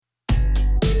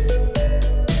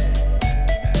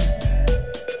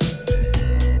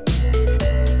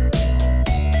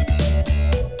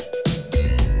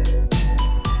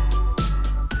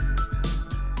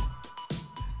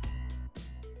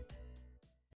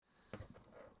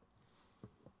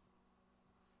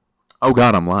Oh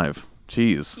God, I'm live.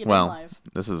 Jeez. You Well, live.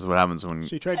 this is what happens when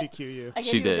She tried to cue you. I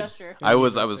gave she you did. a gesture. I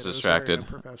was It very distracted.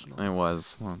 unprofessional. I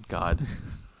was. Oh God.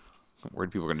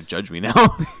 Worried people are gonna judge me now.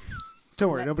 Don't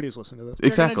worry, nobody's listening to this. They're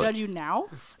Exactly. gonna judge you now?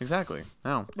 Exactly.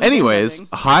 No. been Anyways, judging.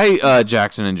 hi,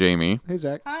 Jackson and Jamie. Hey,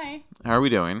 Zach. Hi. How are we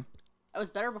doing? I was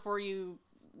better before you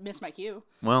missed my cue.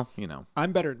 Well, you know.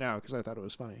 I'm better now because I thought it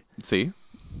was funny. See,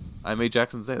 I made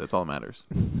Jackson say that's all that matters.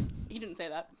 You didn't say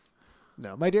that.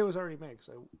 No, my day was already made because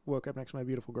I woke up next to my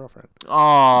beautiful girlfriend.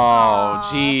 Oh,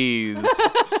 jeez.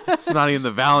 It's not even the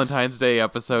Valentine's Day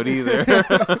episode either.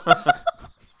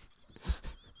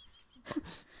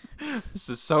 This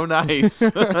is so nice.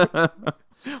 What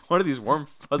are these warm,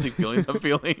 fuzzy feelings I'm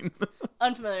feeling?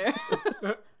 Unfamiliar.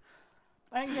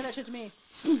 Why didn't you say that shit to me?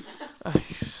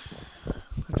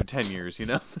 After 10 years, you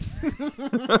know?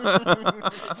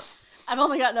 I've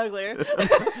only gotten uglier.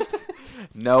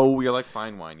 No, you're like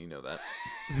fine wine. You know that.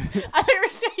 I thought you were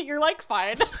saying you're like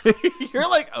fine. You're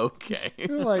like, okay.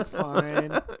 You're like,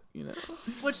 fine. You know.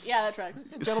 Which, yeah, that tracks.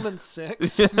 Gentleman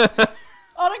 6.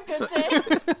 On a good day.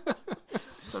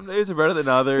 Some days are better than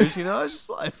others. You know, it's just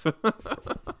life.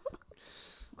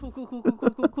 Cool.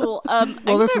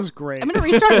 Well, this is great. I'm gonna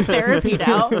restart therapy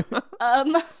now.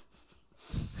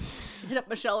 Hit up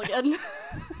Michelle again.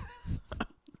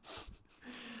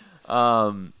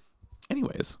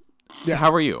 Anyways. Yeah. So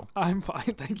how are you? I'm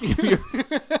fine, thank you.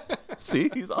 See,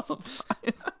 he's also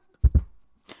fine.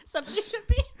 Somebody should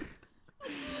be.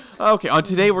 Okay, on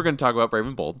today we're going to talk about Brave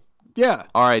and Bold. Yeah.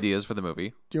 Our ideas for the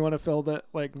movie. Do you want to fill that?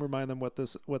 Like, remind them what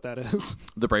that is?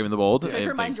 The Brave and the Bold. Should I and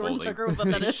remind think Jordan boldly. Tucker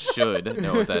what that is? Should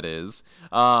know what that is.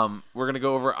 We're going to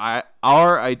go over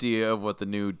our idea of what the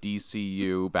new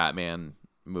DCU Batman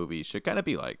movie should kind of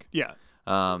be like. Yeah.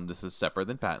 This is separate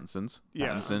than Pattinson's. Yeah.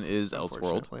 Pattinson is Elseworld.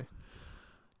 Unfortunately.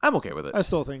 I'm okay with it. I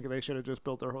still think they should have just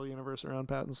built their whole universe around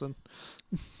Pattinson.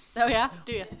 Oh yeah,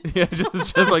 do you? Yeah,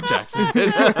 just like Jackson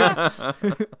did.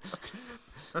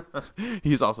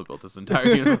 He's also built this entire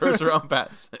universe around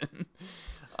Pattinson.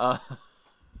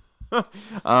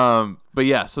 But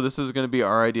yeah, so this is going to be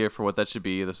our idea for what that should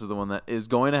be. This is the one that is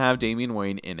going to have Damian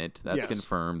Wayne in it. That's Yes.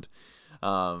 confirmed.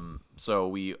 So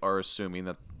we are assuming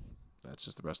that that's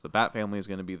just the rest of the Bat family is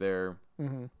going to be there.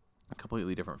 Mm-hmm. A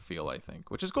completely different feel, I think,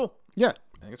 which is cool. Yeah.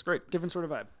 I think it's great. Different sort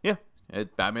of vibe. Yeah.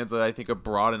 Batman's, I think, a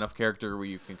broad enough character where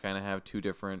you can kind of have two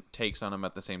different takes on him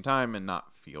at the same time and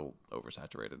not feel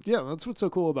oversaturated. Yeah, that's what's so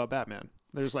cool about Batman.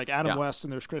 There's like Adam Yeah. West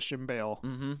and there's Christian Bale.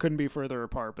 Mm-hmm. Couldn't be further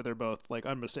apart, but they're both like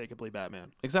unmistakably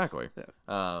Batman. Exactly.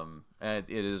 Yeah. And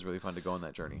it is really fun to go on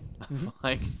that journey. Mm-hmm.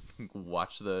 Like,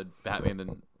 watch the Batman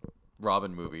and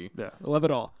Robin movie. Yeah, I love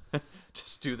it all.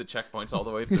 Just do the checkpoints all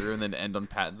the way through and then end on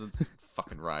Pattinson's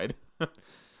fucking ride.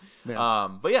 Yeah.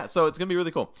 But yeah, so it's going to be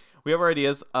really cool. We have our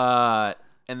ideas. And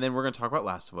then we're going to talk about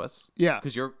Last of Us. Yeah.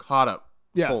 Because you're caught up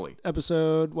fully.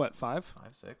 Episode, what, 5? 5,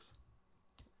 6?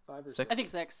 5 or 6? I think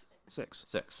 6. 6.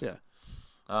 6. Yeah.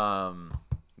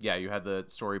 Yeah, you had the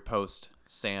story post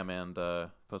Sam and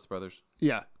Post Brothers.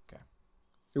 Yeah. Okay.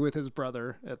 With his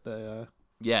brother at the...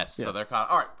 Yes, Yeah. so they're caught.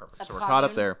 All right, perfect. At So the we're caught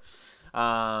up commune.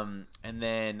 there. And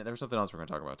then there was something else we're going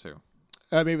to talk about too.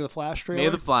 maybe the Flash trailer?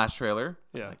 Maybe the Flash trailer.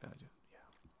 Yeah. I like that idea.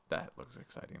 Yeah, that looks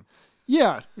exciting.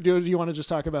 Yeah. Do you want to just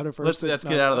talk about it first? Let's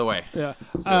get out of the way. Yeah.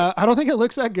 I don't think it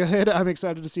looks that good. I'm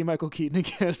excited to see Michael Keaton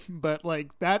again. But like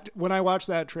that, when I watched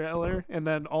that trailer and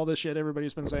then all this shit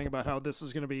everybody's been saying about how this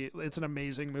is going to be, it's an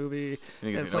amazing movie.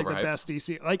 think it's It's like the overhyped? best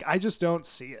DC. Like, I just don't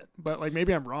see it. But like,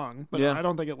 maybe I'm wrong. But Yeah. I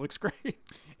don't think it looks great.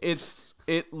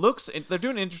 They're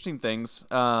doing interesting things.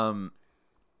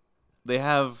 They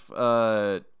have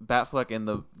Batfleck in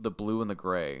the blue and the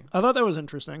gray. I thought that was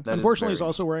interesting. That is Unfortunately, he's very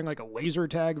also wearing like a laser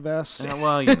tag vest. Yeah,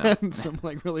 well, you know. and some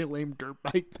like really lame dirt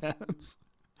bike pants.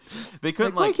 They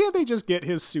couldn't Why can't they just get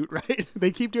his suit right? They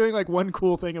keep doing like one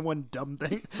cool thing and one dumb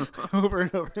thing over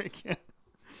and over again.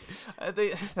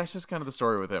 That's just kind of the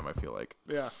story with him, I feel like.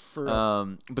 Yeah. For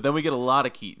But then we get a lot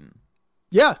of Keaton.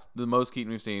 yeah, The most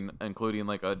Keaton we've seen, including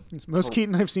like a it's most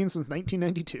Keaton I've seen since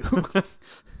 1992.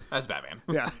 as Batman.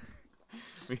 yeah.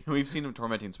 We've seen him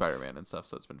tormenting Spider-Man and stuff,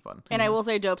 so it's been fun. And I will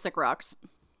say, Dope Sick rocks.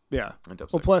 Yeah. And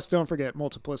Dope Well, Sick. plus don't forget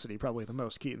Multiplicity, probably the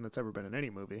most Keaton that's ever been in any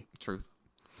movie. Truth.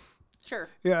 Sure.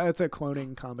 Yeah, it's a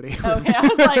cloning comedy. Okay, I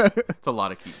was like, It's a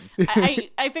lot of Keaton.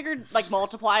 I figured like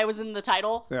Multiply was in the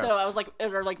title, Yeah. so I was like,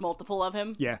 is there like multiple of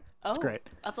him? Yeah, it's Oh, great.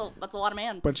 That's a lot of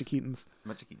man. Bunch of Keatons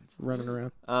Bunch of Keatons. running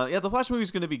around. Yeah, the Flash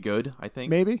movie's going to be good, I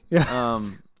think. Maybe. Yeah.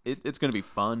 It's going to be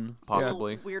fun,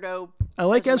 possibly. Weirdo. I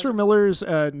like Ezra Ezra Miller's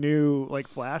new like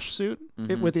Flash suit,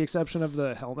 Mm-hmm. with the exception of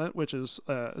the helmet, which is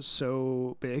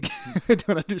so big. I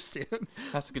don't understand.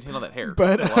 Has to contain all that hair.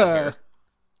 But A lot of hair.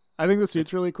 I think the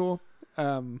suit's really cool.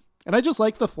 And I just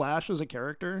like the Flash as a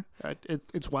character.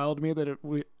 It's wild to me that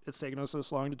it's taken us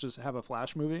this long to just have a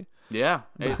Flash movie. Yeah,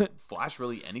 Flash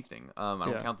really anything. I don't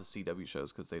Yeah. count the CW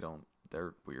shows because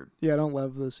they're weird. Yeah, I don't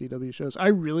love the CW shows. I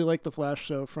really like the Flash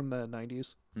show from the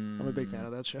 90s. I'm a big fan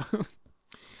of that show.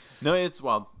 No, it's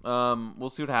wild. We'll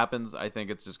see what happens. I think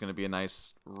it's just going to be a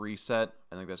nice reset.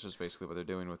 I think that's just basically what they're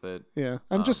doing with it. Yeah,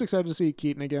 I'm just excited to see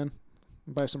Keaton again.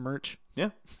 Buy some merch. Yeah.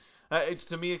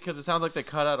 To me, because it sounds like they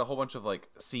cut out a whole bunch of like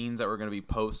scenes that were going to be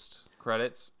post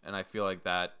credits, and I feel like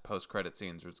that post credit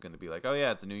scenes was going to be like, oh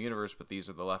yeah, it's a new universe, but these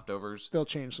are the leftovers. They'll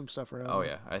change some stuff around. Oh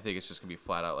yeah, I think it's just going to be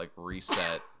flat out like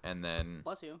reset, and then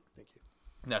Bless you. Thank you.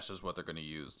 that's just what they're going to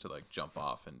use to like jump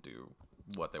off and do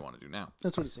what they want to do now.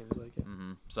 That's what it seems like. Yeah.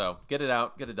 So get it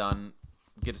out, get it done,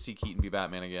 get to see Keaton be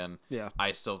Batman again. Yeah.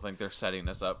 I still think they're setting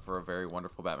us up for a very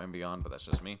wonderful Batman Beyond, but that's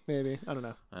just me. Maybe. I don't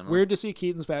know. don't know. Weird to see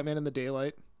Keaton's Batman in the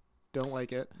daylight. Don't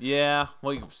like it. Yeah,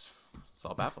 well, you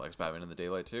saw Batfleck's Batman in the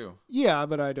daylight too. Yeah,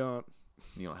 but I don't.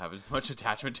 You don't have as much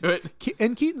attachment to it.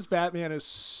 And Keaton's Batman is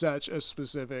such a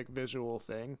specific visual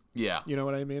thing. Yeah. You know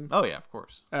what I mean? Oh yeah, of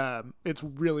course. It's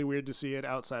really weird to see it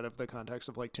outside of the context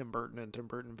of like Tim Burton and Tim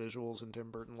Burton visuals and Tim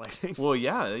Burton lighting. Well,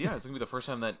 yeah. It's gonna be the first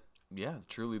time that,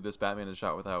 truly this Batman is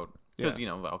shot without, because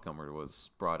Val Kilmer was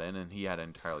brought in and he had an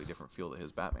entirely different feel to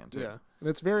his Batman too. Yeah, and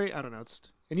it's very, I don't know.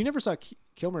 And you never saw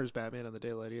Kilmer's Batman in the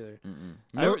daylight either.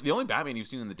 The only Batman you've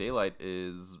seen in the daylight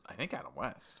is, I think, Adam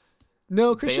West.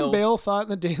 No, Christian Bale fought in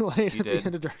the daylight at did. the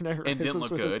end of Dark Knight Rises And didn't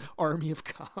look with his good. army of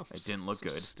cops. It didn't look So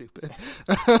good. Stupid.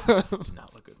 Did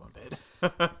not look good one bit.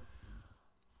 That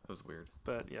was weird.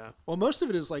 But yeah, well, most of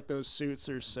it is like those suits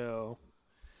are so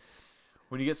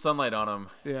When you get sunlight on them,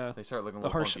 yeah. they start looking a The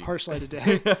little funky. harsh light of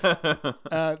day.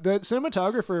 The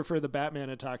cinematographer for the Batman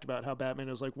had talked about how Batman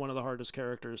is like one of the hardest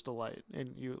characters to light,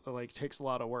 and you like takes a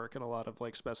lot of work and a lot of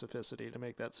like specificity to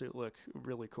make that suit look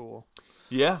really cool.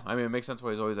 Yeah, I mean, it makes sense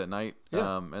why he's always at night.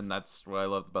 Yeah. And that's what I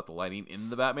loved about the lighting in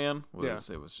the Batman was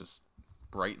Yeah. it was just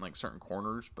bright in like certain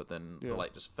corners, but then Yeah. the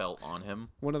light just fell on him.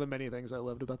 One of the many things I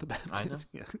loved about the Batman. I know.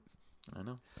 Yeah. I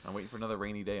know. I'm waiting for another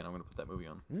rainy day, and I'm going to put that movie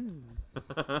on.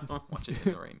 Watch it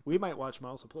in the rain. We might watch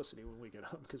Multiplicity when we get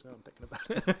home because now I'm thinking about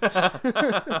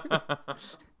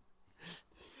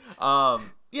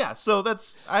it. Yeah, so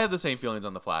I have the same feelings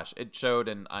on The Flash. It showed,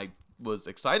 and I was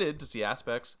excited to see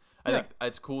aspects. I think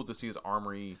it's cool to see his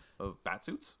armory of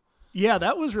batsuits. Yeah,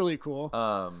 that was really cool.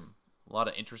 A lot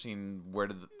of interesting,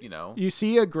 You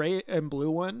see a gray and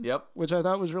blue one, Yep. which I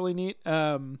thought was really neat.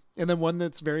 And then one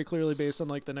that's very clearly based on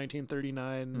like the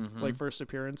 1939 like first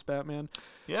appearance Batman.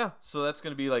 Yeah, so that's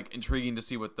going to be like intriguing to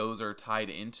see what those are tied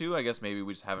into. I guess maybe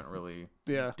we just haven't really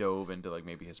dove into like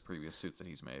maybe his previous suits that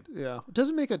he's made. Yeah, it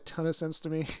doesn't make a ton of sense to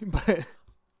me, but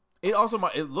It also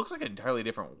it looks like an entirely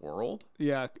different world.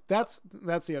 yeah, that's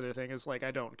the other thing is like I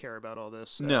don't care about all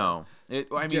this. No,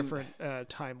 different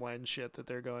timeline shit that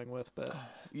they're going with, but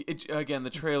again, the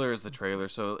trailer is the trailer,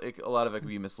 so a lot of it can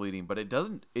be misleading. But it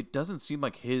doesn't seem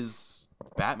like his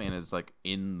Batman is like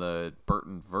in the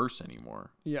Burton verse anymore.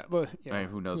 yeah, but yeah, I mean,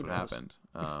 who knows what happened?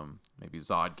 Maybe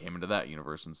Zod came into that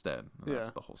universe instead.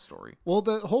 That's the whole story. Well,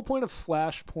 the whole point of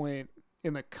Flashpoint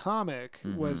in the comic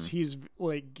was he's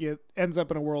like ends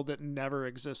up in a world that never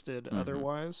existed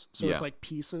otherwise. So it's like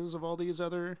pieces of all these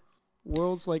other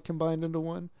worlds like combined into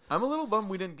one. I'm a little bummed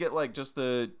we didn't get like just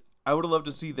I would have loved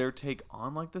to see their take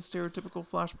on like the stereotypical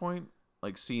Flashpoint,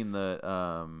 like seeing the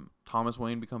Thomas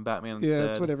Wayne become Batman instead. Yeah,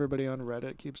 that's what everybody on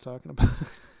Reddit keeps talking about.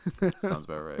 Sounds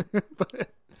about right.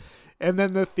 And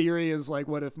then the theory is like,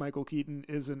 what if Michael Keaton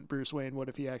isn't Bruce Wayne? What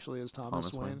if he actually is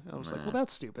Thomas Wayne? I was like, well,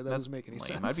 that's stupid. That doesn't make any lame.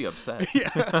 sense. I'd be upset.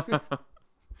 Yeah.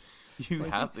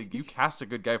 You cast a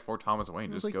good guy for Thomas Wayne.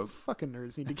 I was Just like, go. fucking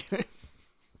nerds need to get it.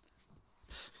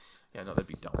 Yeah, no, that'd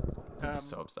be dumb. I'd be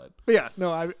so upset. But yeah,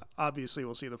 no, I obviously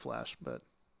will see the Flash, but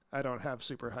I don't have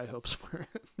super high hopes for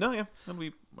it. No, yeah, that'll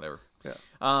be whatever. Yeah.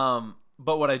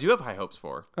 But what I do have high hopes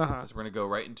for Uh-huh. is we're gonna go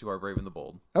right into our Brave and the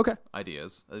Bold Okay,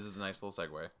 ideas. This is a nice little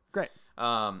segue. great.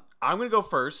 I'm gonna go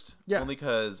first, Yeah. only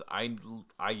because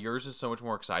yours is so much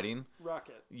more exciting.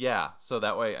 Rocket. Yeah, so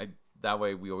that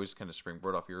way we always kind of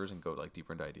springboard off yours and go like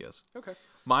deeper into ideas. Okay.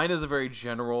 Mine is a very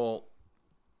general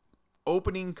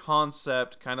opening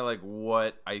concept, kind of like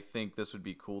what I think this would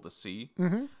be cool to see.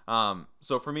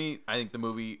 So for me, I think the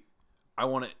movie, I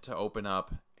want it to open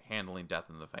up handling death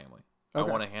in the family. Okay. I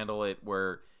want to handle it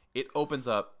where it opens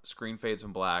up, screen fades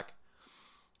from black,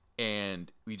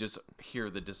 and we just hear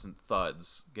the distant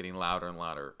thuds getting louder and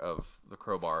louder of the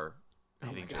crowbar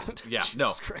hitting. Yeah, Jesus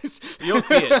no, Christ. you don't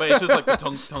see it, but it's just like the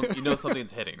tunk tunk. You know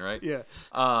something's hitting, right? Yeah.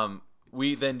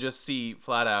 We then just see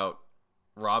flat out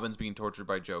Robin's being tortured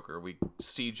by Joker. We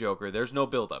see Joker. There's no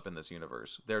build-up in this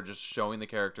universe. They're just showing the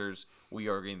characters. We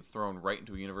are getting thrown right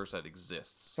into a universe that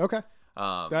exists. Okay.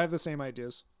 I have the same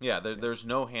ideas. Yeah, there's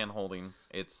no hand-holding.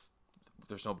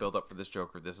 There's no build-up for this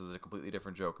Joker. This is a completely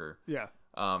different Joker. Yeah.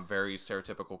 Very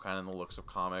stereotypical, kind of in the looks of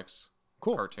comics.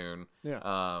 Cool. Cartoon.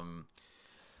 Yeah.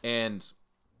 And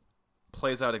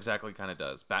plays out exactly kind of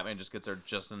does. Batman just gets there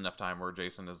just in enough time where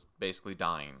Jason is basically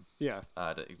dying. Yeah.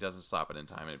 He doesn't stop it in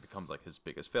time, and it becomes like his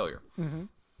biggest failure. Mm-hmm.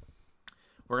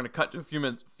 We're gonna cut to a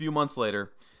few months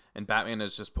later, and Batman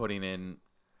is just putting in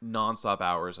nonstop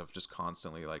hours of just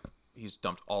constantly like he's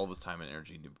dumped all of his time and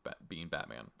energy into being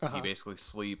Batman. He basically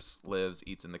sleeps, lives,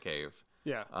 eats in the cave.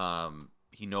 Yeah.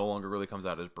 He no longer really comes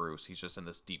out as Bruce. He's just in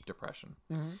this deep depression.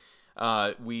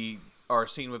 Mm-hmm. We are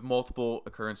seen with multiple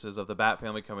occurrences of the Bat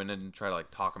family coming in and try to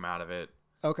like talk him out of it.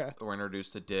 Okay. We're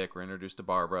introduced to Dick. We're introduced to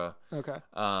Barbara. Okay.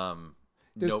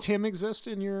 Does Tim exist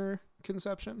in your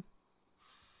conception?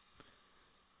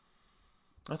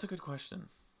 That's a good question.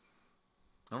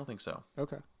 I don't think so.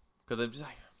 Okay. Because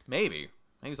maybe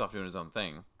he's off doing his own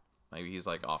thing. Maybe he's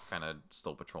like off kind of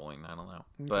still patrolling. I don't know.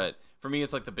 Okay. But for me,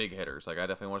 it's like the big hitters. Like I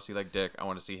definitely want to see like Dick. I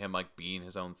want to see him like being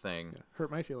his own thing. Yeah. Hurt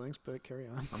my feelings, but carry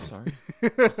on. I'm sorry.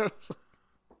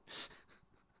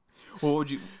 What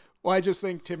would you? Well, I just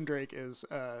think Tim Drake is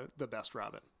the best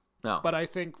Robin. No. But I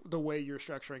think the way you're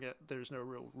structuring it, there's no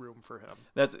real room for him.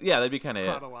 That'd be kind of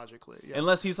chronologically. Yeah.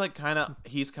 Unless he's like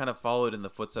he's kind of followed in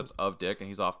the footsteps of Dick and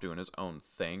he's off doing his own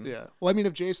thing. Yeah. Well, I mean,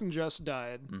 if Jason just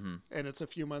died and it's a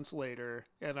few months later,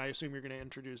 and I assume you're going to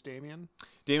introduce Damian.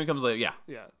 Damian comes later, yeah.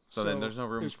 Yeah. So then there's no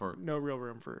room for no real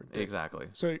room for Dick. Exactly.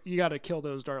 So you got to kill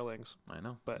those darlings. I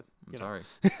know, but I'm sorry.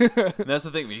 And that's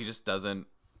the thing. He just doesn't.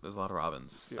 There's a lot of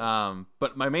Robins. Yeah.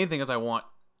 But my main thing is I want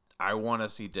to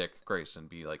see Dick Grayson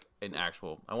be like an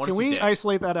actual. I want to see. Can we Dick.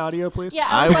 Isolate that audio, please? Yeah,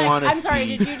 I want to see sorry,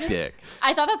 did you just, Dick.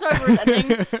 I thought that's why we were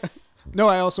ending. No,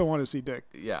 I also want to see Dick.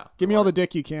 Yeah. Give me all the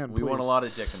Dick you can, please. We want a lot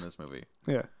of Dick in this movie.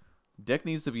 Yeah. Dick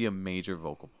needs to be a major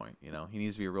vocal point. You know, he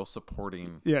needs to be a real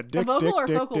supporting. Yeah, Dick. vocal Dick, or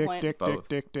Dick, focal Dick, point? Dick, Both.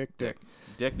 Dick.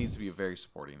 Dick needs to be very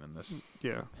supporting in this.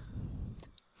 Yeah.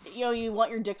 You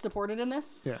want your dick supported in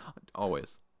this? Yeah.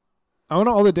 Always. I want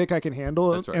all the Dick I can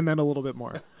handle, That's right. and then a little bit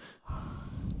more.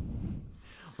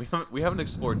 We haven't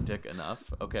explored Dick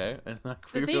enough, okay? And like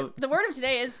The word of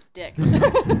today is dick.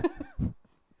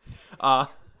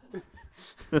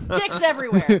 Dicks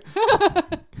everywhere.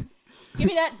 Give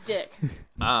me that dick.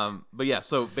 But yeah,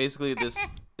 so basically this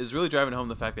is really driving home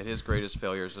the fact that his greatest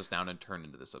failure is just now to turn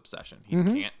into this obsession. He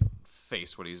can't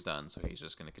face what he's done, so he's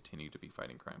just going to continue to be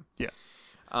fighting crime. Yeah.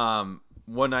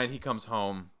 One night he comes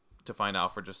home to find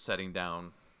Alfred just setting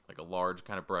down like a large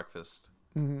kind of breakfast.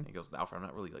 Mm-hmm. He goes, Alfred, I'm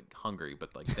not really like hungry,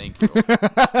 but like thank you.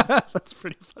 That's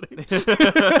pretty funny. This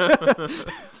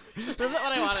isn't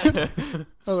what I wanted.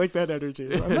 I like that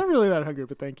energy. I'm not really that hungry,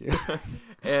 but thank you.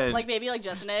 And like maybe like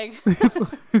just an egg.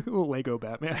 Little Lego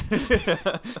Batman.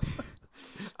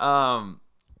 And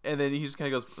then he just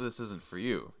kind of goes, "This isn't for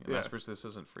you, Max Bruce. This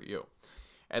isn't for you."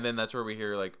 And then that's where we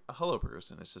hear like, "Hello,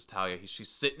 Bruce," and it's just Talia. She's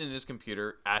sitting in his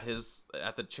computer at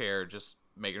the chair, just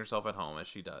making herself at home as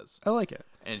she does. I like it.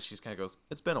 And she's kind of goes,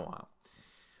 "It's been a while."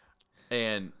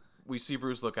 And we see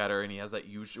Bruce look at her, and he has that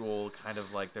usual kind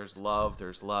of like, there's love,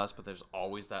 there's lust, but there's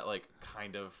always that like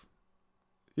kind of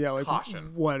like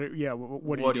caution. What are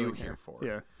you doing here for?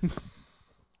 Yeah.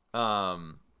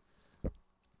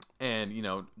 And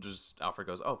just Alfred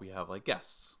goes, "Oh, we have like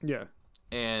guests." Yeah.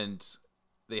 And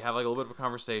they have like a little bit of a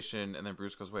conversation, and then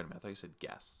Bruce goes, "Wait a minute, I thought you said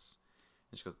guests."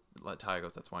 And she goes, Talia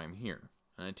goes, "That's why I'm here."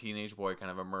 And a teenage boy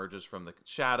kind of emerges from the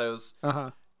shadows.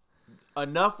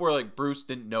 Enough where like Bruce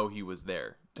didn't know he was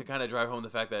there to kind of drive home the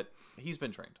fact that he's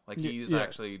been trained. Like he's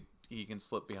actually, he can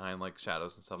slip behind like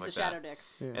shadows and stuff He's like a that. shadow dick.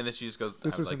 Yeah. And then she just goes,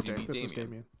 This "I isn't like, Dick. This is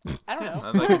Damien." I don't know.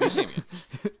 I was like, "Meet Damien."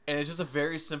 And it's just a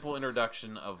very simple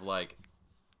introduction of like,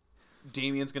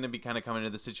 Damien's going to be kind of coming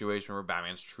into the situation where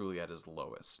Batman's truly at his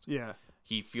lowest. Yeah.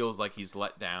 He feels like he's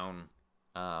let down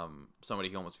somebody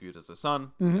he almost viewed as a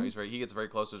son. Mm-hmm. He gets very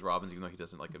close to his Robins, even though he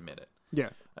doesn't like admit it. Yeah.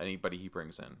 Anybody he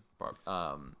brings in,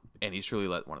 and he's truly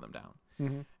let one of them down.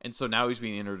 Mm-hmm. And so now he's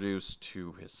being introduced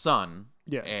to his son.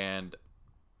 Yeah. And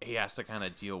he has to kind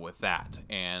of deal with that.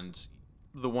 And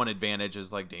the one advantage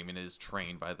is like Damien is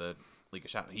trained by the League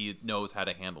of Shadows. He knows how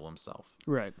to handle himself.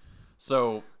 Right.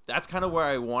 So that's kind of where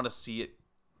I want to see it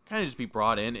kind of just be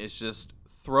brought in. Is just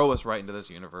throw us right into this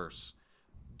universe.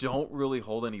 Don't really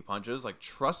hold any punches. Like,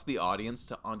 trust the audience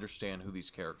to understand who these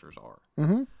characters are.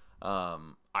 Mm-hmm.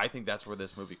 I think that's where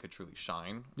this movie could truly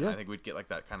shine. Yeah. I think we'd get like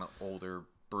that kind of older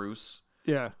Bruce.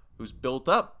 Yeah. Who's built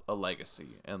up a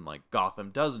legacy, and like Gotham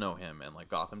does know him, and like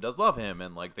Gotham does love him,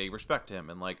 and like they respect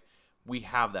him, and like we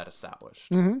have that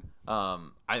established. I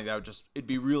think that it'd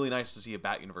be really nice to see a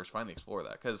Bat universe finally explore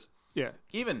that, because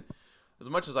even as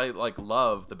much as I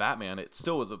love the Batman, it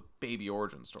still was a baby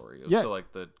origin story. It was still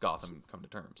like the Gotham come to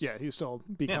terms. Yeah, he's still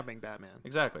becoming Batman.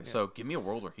 Exactly. Yeah. So give me a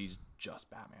world where he's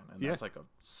just Batman, and that's like a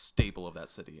staple of that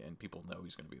city, and people know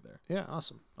he's going to be there. Yeah,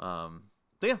 awesome.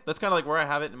 But yeah, that's kind of like where I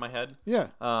have it in my head. Yeah.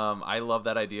 I love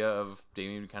that idea of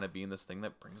Damian kind of being this thing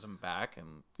that brings him back,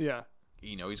 and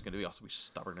he's going to be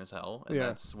stubborn as hell, and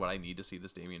that's what I need to see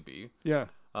this Damian be. Yeah.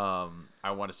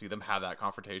 I want to see them have that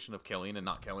confrontation of killing and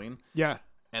not killing. Yeah.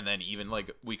 And then even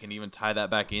we can even tie that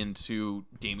back into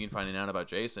Damian finding out about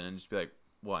Jason and just be like,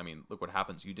 well, I mean, look what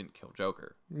happens. You didn't kill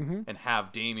Joker. And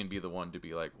have Damian be the one to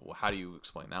be like, well, how do you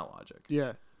explain that logic?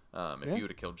 Yeah. If you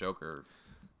would have killed Joker,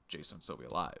 Jason would still be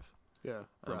alive. Yeah.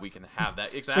 We can have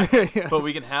that. Exactly. But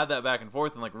we can have that back and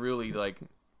forth and really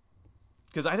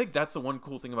because I think that's the one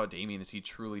cool thing about Damian is he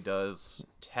truly does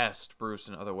test Bruce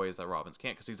in other ways that Robin's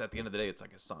can't, because he's at the end of the day, it's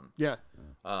like his son. Yeah.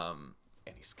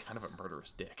 And he's kind of a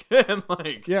murderous dick. And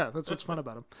yeah, that's what's fun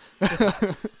about him.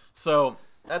 So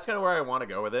that's kind of where I want to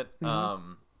go with it. I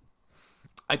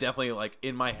definitely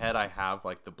in my head, I have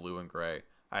the blue and gray.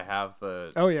 I have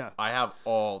I have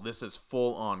this is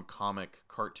full on comic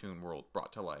cartoon world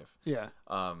brought to life. Yeah.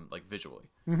 Visually.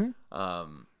 I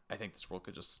think this world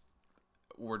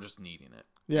we're just needing it.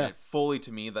 Yeah. And fully,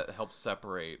 to me, that helps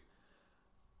separate.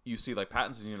 You see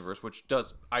Pattinson's universe, which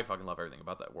I fucking love everything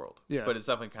about that world. Yeah. But it's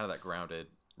definitely kind of that grounded,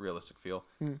 realistic feel.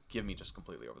 Give me just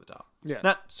completely over the top. Yeah.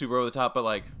 Not super over the top,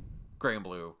 but gray and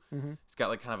blue. He's got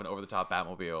kind of an over the top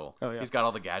Batmobile. Oh, yeah. He's got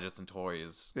all the gadgets and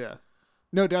toys. Yeah.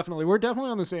 No, definitely. We're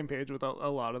definitely on the same page with a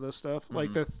lot of this stuff.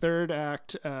 The third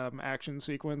act action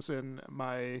sequence in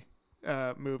my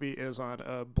movie is on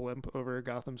a blimp over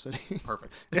Gotham City.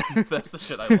 Perfect. That's the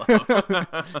shit I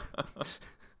love.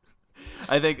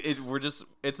 I think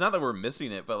it's not that we're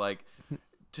missing it, but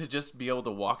to just be able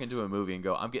to walk into a movie and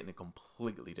go, I'm getting a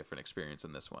completely different experience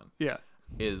in this one. Yeah.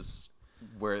 Is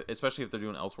where, especially if they're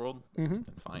doing Elseworld, then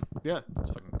fine. Yeah.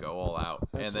 Just fucking go all out.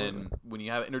 Absolutely. And then when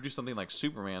you have introduced something like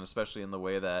Superman, especially in the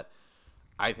way that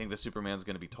I think the Superman's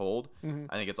going to be told,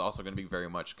 I think it's also going to be very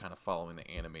much kind of following the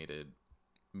animated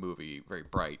movie, very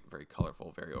bright, very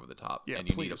colorful, very over the top. Yeah, and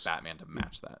you need a Batman to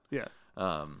match that. Yeah.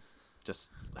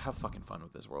 Just have fucking fun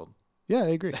with this world. Yeah, I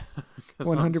agree.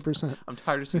 100%. I'm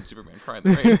tired of seeing Superman cry in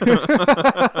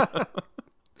the rain.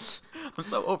 I'm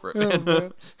so over it, man.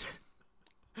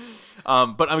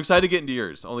 But I'm excited to get into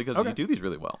yours, only because you do these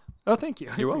really well. Oh, thank you.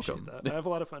 You're welcome. That. I have a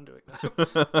lot of fun doing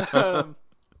that.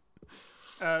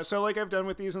 So I've done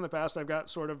with these in the past, I've got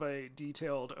sort of a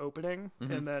detailed opening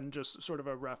and then just sort of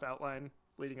a rough outline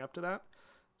leading up to that.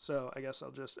 So I guess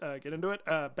I'll just get into it.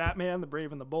 Batman, the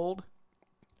Brave and the Bold.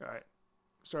 All right.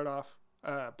 Start off.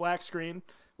 Black screen,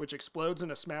 which explodes in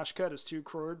a smash cut as two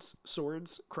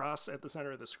swords cross at the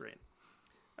center of the screen.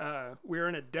 We're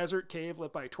in a desert cave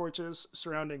lit by torches,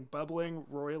 surrounding bubbling,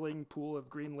 roiling pool of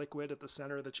green liquid at the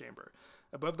center of the chamber.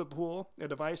 Above the pool, a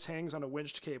device hangs on a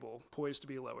winched cable, poised to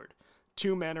be lowered.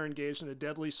 Two men are engaged in a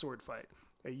deadly sword fight.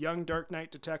 A young Dark Knight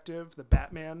detective, the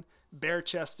Batman,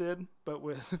 bare-chested, but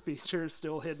with features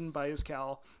still hidden by his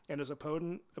cowl, and his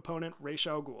opponent Ra's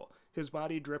al Ghul, his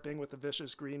body dripping with the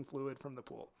vicious green fluid from the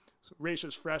pool. So Ra's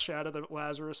is fresh out of the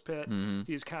Lazarus pit.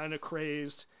 He's kind of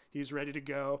crazed. He's ready to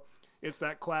go. It's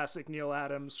that classic Neil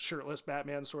Adams shirtless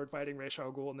Batman sword fighting Ra's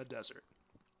al Ghul in the desert.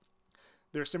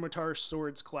 Their scimitar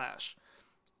swords clash.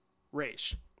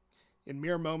 Ra's. In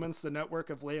mere moments, the network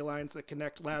of ley lines that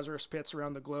connect Lazarus pits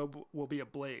around the globe will be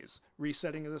ablaze,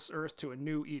 resetting this Earth to a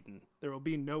new Eden. There will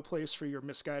be no place for your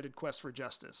misguided quest for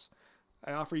justice.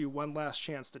 I offer you one last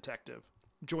chance, detective.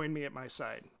 Join me at my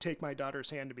side. Take my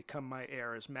daughter's hand to become my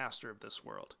heir as master of this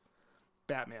world.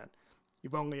 Batman.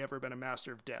 You've only ever been a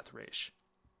master of death, Ra's.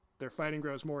 Their fighting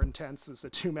grows more intense as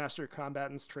the two master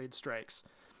combatants trade strikes.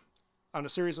 On a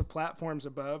series of platforms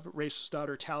above, Ra's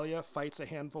daughter Talia fights a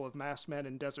handful of masked men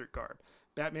in desert garb.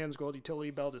 Batman's gold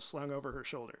utility belt is slung over her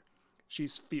shoulder.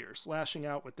 She's fierce, lashing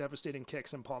out with devastating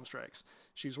kicks and palm strikes.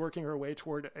 She's working her way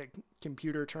toward a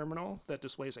computer terminal that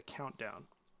displays a countdown.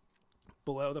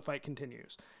 Below, the fight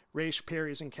continues. Ra's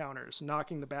parries and counters,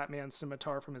 knocking the Batman's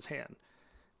scimitar from his hand.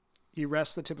 He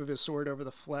rests the tip of his sword over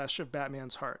the flesh of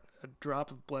Batman's heart. A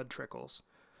drop of blood trickles.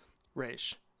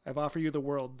 Ra's, I've offered you the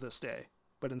world this day,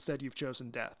 but instead you've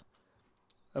chosen death.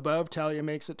 Above, Talia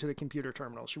makes it to the computer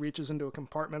terminal. She reaches into a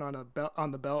compartment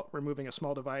on the belt, removing a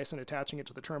small device and attaching it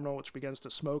to the terminal, which begins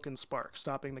to smoke and spark,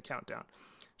 stopping the countdown.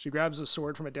 She grabs a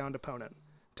sword from a downed opponent.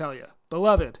 Talia,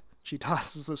 beloved! She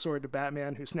tosses the sword to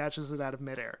Batman, who snatches it out of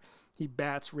midair. He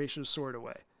bats Ra's sword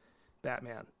away.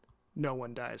 Batman, no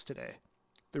one dies today.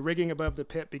 The rigging above the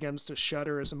pit begins to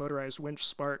shudder as a motorized winch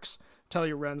sparks.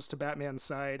 Talia runs to Batman's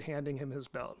side, handing him his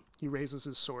belt. He raises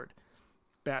his sword.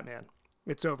 Batman.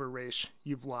 It's over, Ra's.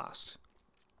 You've lost.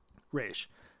 Ra's.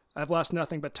 I've lost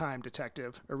nothing but time,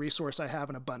 Detective, a resource I have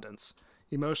in abundance.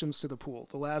 He motions to the pool.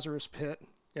 The Lazarus Pit,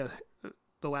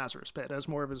 as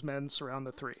more of his men surround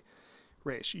the three.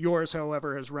 Ra's. Yours,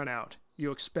 however, has run out.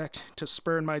 You expect to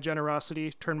spurn my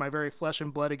generosity, turn my very flesh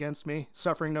and blood against me,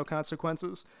 suffering no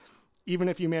consequences? Even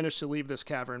if you manage to leave this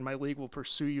cavern, my league will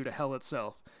pursue you to hell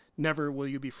itself. Never will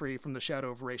you be free from the shadow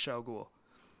of Ra's al Ghul.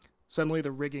 Suddenly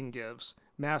the rigging gives.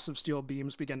 Massive steel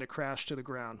beams begin to crash to the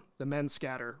ground. The men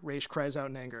scatter. Ra's cries out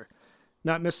in anger.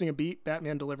 Not missing a beat,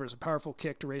 Batman delivers a powerful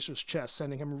kick to Ra's chest,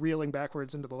 sending him reeling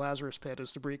backwards into the Lazarus Pit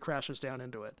as debris crashes down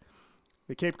into it.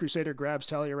 The Caped Crusader grabs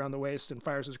Talia around the waist and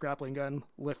fires his grappling gun,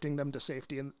 lifting them to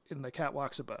safety in the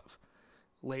catwalks above.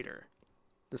 Later.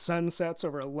 The sun sets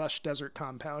over a lush desert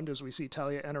compound as we see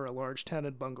Talia enter a large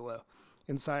tented bungalow.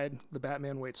 Inside, the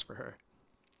Batman waits for her.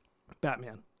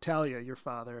 Batman. Talia, your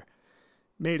father,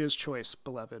 made his choice,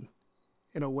 beloved.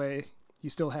 In a way, he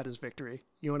still had his victory.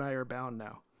 You and I are bound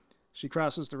now. She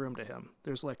crosses the room to him.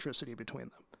 There's electricity between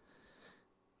them.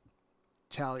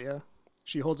 Talia.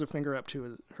 She holds a finger up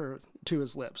to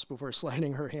his lips before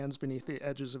sliding her hands beneath the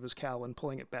edges of his cowl and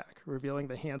pulling it back, revealing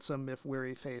the handsome, if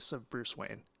weary face of Bruce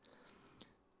Wayne.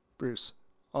 Bruce,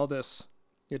 all this,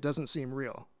 it doesn't seem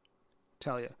real.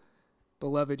 Talia,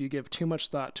 beloved, you give too much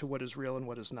thought to what is real and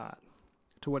what is not,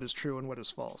 to what is true and what is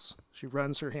false. She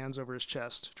runs her hands over his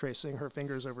chest, tracing her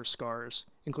fingers over scars,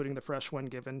 including the fresh one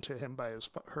given to him by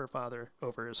her father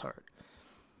over his heart.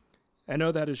 I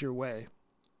know that is your way,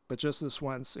 but just this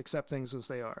once, accept things as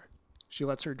they are. She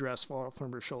lets her dress fall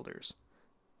from her shoulders.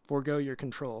 Forgo your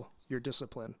control, your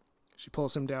discipline. She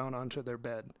pulls him down onto their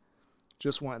bed.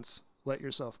 Just once. Let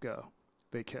yourself go.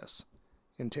 They kiss.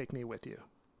 And take me with you.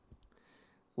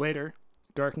 Later,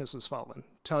 darkness has fallen.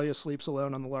 Talia sleeps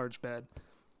alone on the large bed.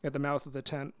 At the mouth of the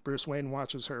tent, Bruce Wayne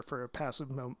watches her for a pensive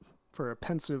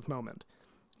moment.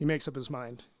 He makes up his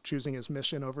mind, choosing his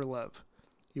mission over love.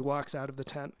 He walks out of the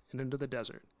tent and into the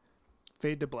desert.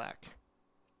 Fade to black.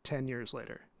 10 years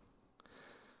later.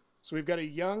 So we've got a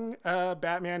young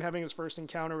Batman having his first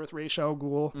encounter with Ra's al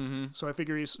Ghul. Mm-hmm. So I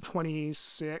figure he's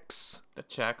 26 That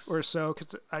checks. or so,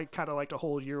 because I kind of like to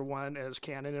hold year one as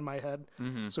canon in my head.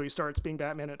 Mm-hmm. So he starts being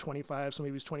Batman at 25, so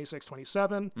maybe he's 26,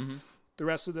 27. Mm-hmm. The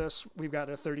rest of this, we've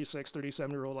got a 36,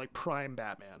 37-year-old, like, prime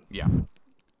Batman. Yeah.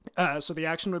 So the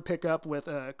action would pick up with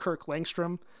Kirk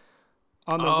Langstrom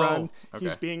on the run. Okay.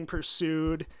 He's being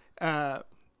pursued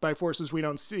by forces we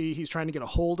don't see. He's trying to get a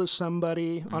hold of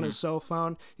somebody on his cell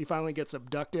phone. He finally gets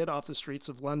abducted off the streets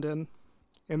of London.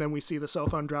 And then we see the cell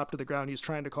phone drop to the ground. He's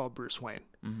trying to call Bruce Wayne.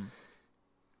 Mm-hmm.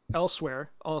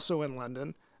 Elsewhere, also in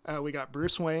London, we got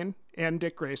Bruce Wayne and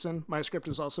Dick Grayson. My script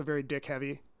is also very Dick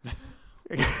heavy.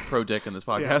 Pro Dick in this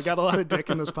podcast. Yeah, I got a lot of Dick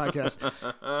in this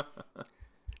podcast.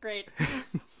 Great.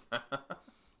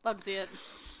 Love to see it.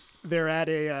 They're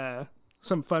at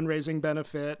some fundraising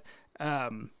benefit.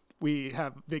 We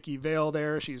have Vicky Vale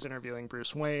there. She's interviewing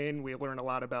Bruce Wayne. We learn a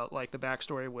lot about like the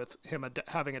backstory with him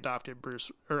having adopted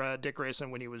Dick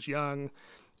Grayson when he was young.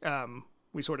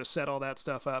 We sort of set all that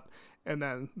stuff up, and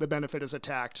then the benefit is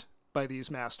attacked by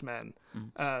these masked men.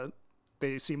 Mm-hmm.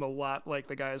 They seem a lot like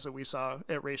the guys that we saw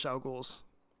at Ra's al Ghul's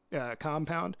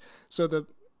compound. So the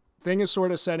thing is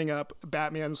sort of setting up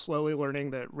Batman slowly learning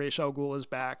that Ra's al Ghul is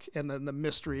back, and then the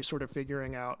mystery sort of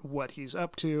figuring out what he's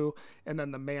up to, and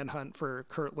then the manhunt for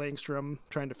Kurt Langstrom,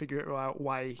 trying to figure out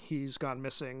why he's gone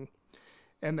missing.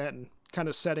 And then kind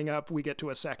of setting up, we get to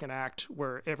a second act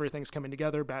where everything's coming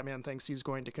together. Batman thinks he's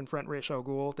going to confront Ra's al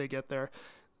Ghul. They get there.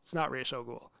 It's not Ra's al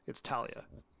Ghul. It's Talia.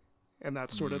 And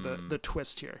that's sort of the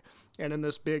twist here. And in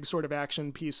this big sort of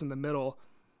action piece in the middle,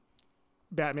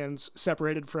 Batman's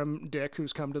separated from Dick,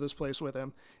 who's come to this place with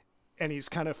him, and he's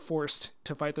kind of forced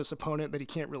to fight this opponent that he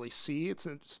can't really see. It's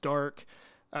dark,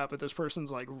 but this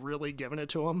person's like really giving it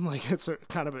to him. Like it's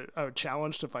kind of a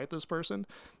challenge to fight this person.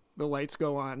 The lights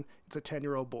go on. It's a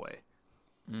 10-year-old boy.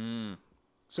 Mm.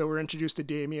 So we're introduced to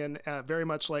Damian, very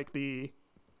much like the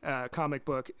comic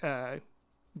book.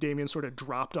 Damian sort of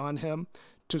dropped on him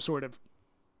to sort of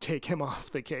take him off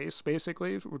the case,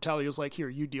 basically. Talia's like, here,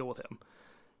 you deal with him.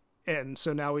 And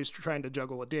so now he's trying to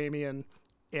juggle with Damian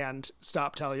and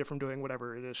stop Talia from doing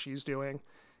whatever it is she's doing.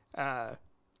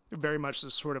 Very much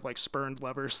this sort of like spurned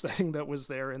lovers thing that was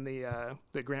there in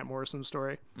the Grant Morrison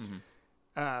story.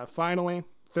 Mm-hmm. Finally,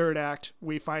 third act,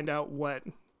 we find out what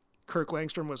Kirk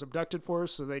Langstrom was abducted for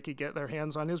so they could get their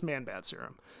hands on his Man-Bat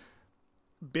serum.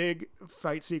 Big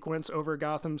fight sequence over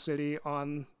Gotham City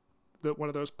on one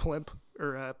of those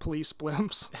police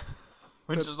blimps.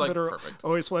 Which is like that are perfect.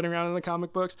 always floating around in the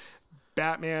comic books.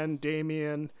 Batman,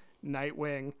 Damian,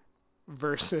 Nightwing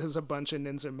versus a bunch of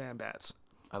Ninja Man-Bats.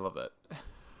 I love that.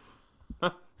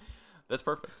 That's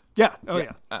perfect. Yeah. Oh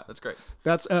yeah. That's great.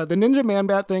 That's the Ninja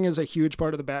Man-Bat thing is a huge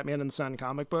part of the Batman and Son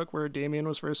comic book where Damian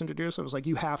was first introduced. I was like,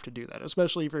 you have to do that,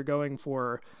 especially if you're going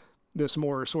for this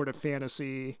more sort of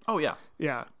fantasy, Oh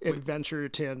yeah. adventure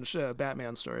tinge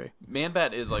Batman story.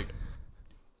 Man-Bat is like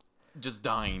just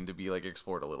dying to be like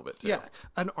explored a little bit too. Yeah,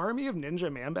 an army of Ninja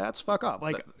Man-Bats. Fuck up.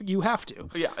 Like you have to.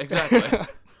 Yeah, exactly.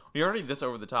 You're already this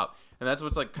over the top, and that's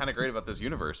what's like kind of great about this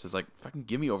universe is like fucking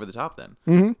give me over the top then.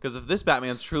 Because if this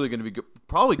Batman's truly going to be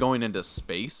probably going into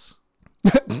space,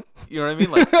 you know what I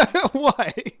mean? Like,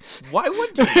 why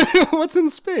wouldn't he? What's in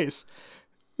space?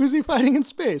 Who's he fighting in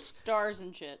space? Stars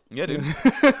and shit. Yeah, dude.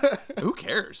 Who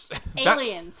cares?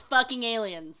 Aliens. Fucking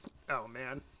aliens. Oh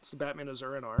man, it's the Batman of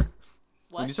Zur-En-Arr.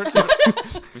 What? When you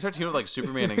start teaming with like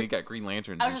Superman and you got Green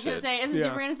Lanterns. I was just going to say, isn't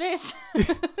Superman in space?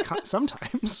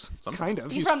 Sometimes. Kind of.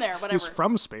 He's from there, whatever. He's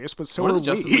from space, but so One are of the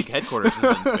Justice we. League headquarters is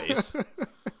in space. Oh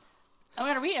my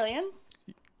god, are we aliens?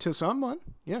 To someone,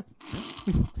 yeah.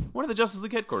 One of the Justice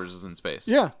League headquarters is in space.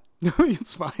 Yeah. No,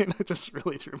 it's fine. It just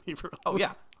really threw me for a Oh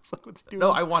yeah. It's like, what's doing?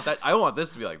 No, I want that. I want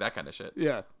this to be like that kind of shit.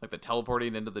 Yeah. Like the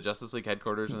teleporting into the Justice League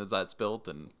headquarters when that's built,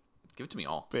 and give it to me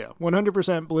all. But yeah.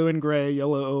 100% blue and gray,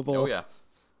 yellow oval. Oh yeah,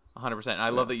 100%. And I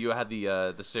love that you had the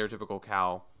stereotypical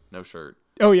cow, no shirt.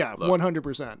 Oh yeah, Look.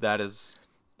 100%. That is,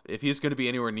 if he's going to be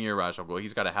anywhere near Ra's al Ghul,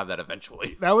 he's got to have that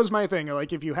eventually. That was my thing.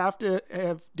 Like, if you have to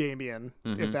have Damian,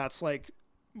 Mm-hmm. if that's like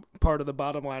part of the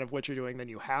bottom line of what you're doing, then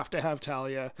you have to have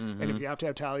Talia. And if you have to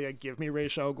have Talia, give me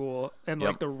Ra's al Ghul and like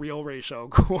Mm-hmm. Yep. the real Ra's al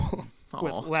Ghul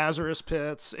with Aw. Lazarus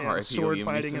pits and R.I.P. sword Liam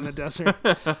fighting in Neeson. the desert.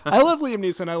 I love Liam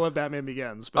Neeson. I love Batman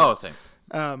Begins. But, Oh, same.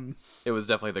 It was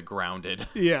definitely the grounded.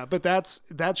 yeah, but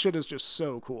that shit is just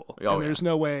so cool. Oh, and there's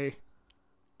no way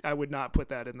I would not put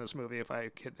that in this movie if I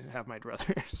could have my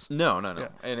druthers. No. Yeah.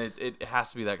 And it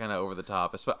has to be that kind of over the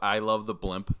top. I love the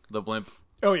blimp.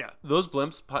 Oh yeah. Those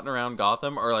blimps putting around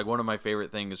Gotham are like one of my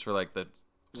favorite things for like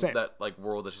Same. that like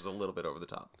world that's just a little bit over the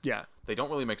top. Yeah. They don't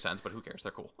really make sense, but who cares?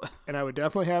 They're cool. And I would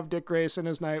definitely have Dick Grayson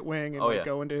as Nightwing and Oh, like yeah.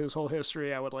 go into his whole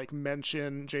history. I would like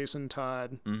mention Jason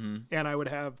Todd, and I would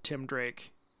have Tim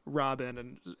Drake, Robin,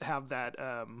 and have that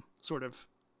sort of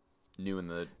New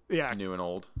and yeah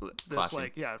old. this Clashing.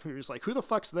 like yeah. Who's like, who the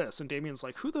fuck's this? And Damian's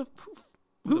like, who's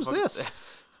fuck- this?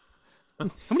 How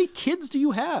many kids do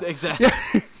you have? Exactly.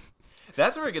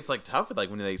 That's where it gets like tough with like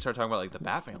when they start talking about like the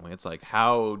Bat family. It's like,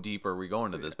 how deep are we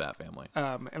going to this Bat family?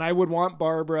 And I would want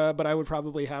Barbara, but I would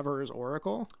probably have her as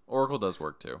Oracle. Oracle does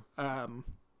work too. Um,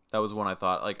 That was one I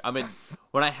thought. Like, I mean,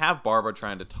 when I have Barbara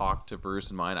trying to talk to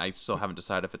Bruce in mind, I still haven't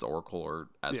decided if it's Oracle or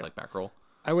as Yeah. like Batgirl.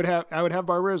 I would have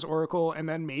Barbara as Oracle, and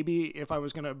then maybe if I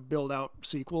was gonna build out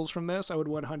sequels from this, I would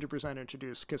 100%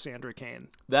 introduce Cassandra Cain.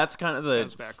 That's kind of the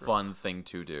As Batgirl. fun thing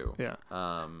to do. Yeah.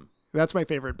 Um, That's my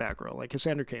favorite Batgirl. Like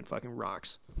Cassandra Cain fucking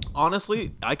rocks.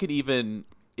 honestly, I could even,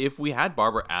 if we had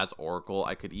Barbara as Oracle,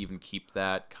 I could even keep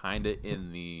that kind of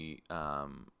in the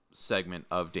segment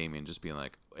of Damian just being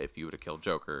like, if you would have killed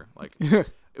Joker, like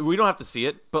we don't have to see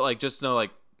it, but like just know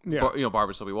like, Yeah.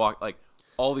 Barbara still be like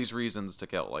all these reasons to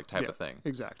kill, like type Yeah, of thing.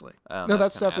 exactly. That No, that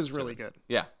just stuff kinda is adds to really it. good.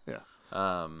 Yeah. Yeah.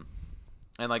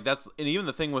 And like and even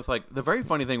the thing with like the very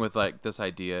funny thing with like this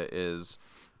idea is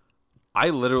I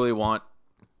literally want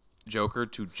Joker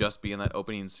to just be in that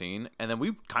opening scene, and then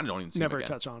we kind of don't even see Never him again.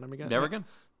 touch on him again. Never Yeah. again.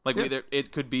 Like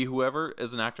it could be whoever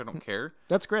as an actor, I don't care,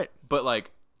 That's great. but like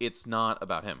it's not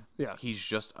about him. Yeah. He's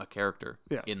just a character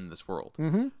Yeah. in this world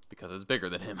because it's bigger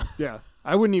than him. Yeah.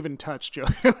 I wouldn't even touch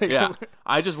Joker. Like, Yeah,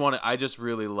 I just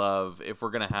really love, if we're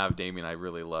gonna have Damian, I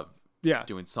really love Yeah.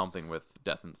 doing something with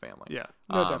Death in the Family. Yeah.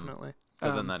 No, definitely.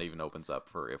 Because then that even opens up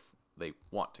for if they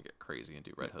want to get crazy and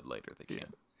do Red Hood later, they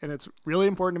can. And it's really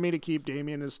important to me to keep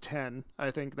Damian as 10. I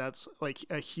think that's like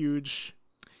a huge,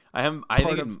 I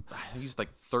think he's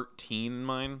like 13 in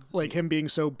mine. like him being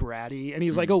so bratty, and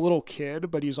he's like a little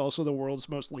kid, but he's also the world's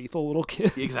most lethal little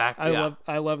kid. Exactly.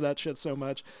 I love that shit so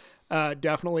much.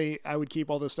 Definitely, I would keep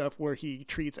all the stuff where he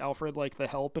treats Alfred like the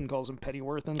help and calls him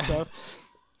Pennyworth and stuff.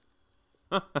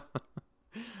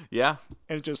 Yeah.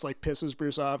 And it just like pisses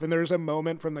Bruce off. And there's a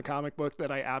moment from the comic book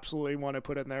that I absolutely want to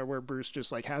put in there where Bruce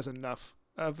just like has enough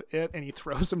of it, and he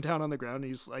throws him down on the ground. And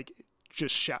he's like,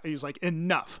 he's like,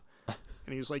 enough.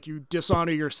 And he's like, you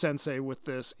dishonor your sensei with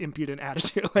this impudent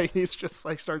attitude. Like he's just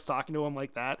like starts talking to him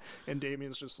like that, and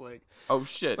Damian's just like, Oh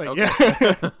shit. like Okay.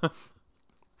 yeah,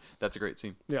 That's a great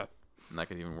scene, yeah, and that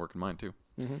could even work in mine too.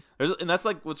 And that's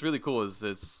like what's really cool is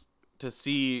it's to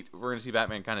see we're gonna see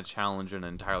Batman kind of challenge in an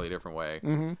entirely different way.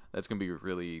 That's gonna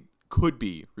be could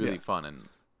be really Yeah. fun and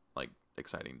like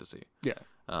exciting to see. Yeah.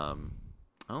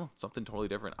 Something totally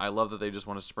different. I love that they just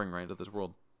want to spring right into this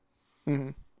world.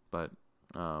 Mm-hmm. But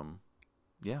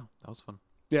yeah, that was fun.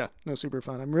 Yeah, no, super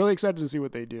fun. I'm really excited to see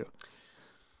what they do.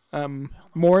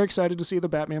 More excited to see the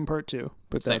Batman Part 2,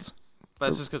 but Same.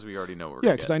 that's just because we already know what we're yeah,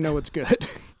 gonna because get. I know it's good.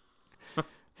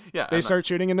 Yeah, They start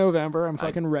shooting in November. I'm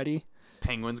fucking ready.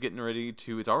 Penguin's getting ready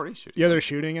to. It's already shooting. Yeah, they're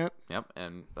shooting it. Yep,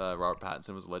 and Robert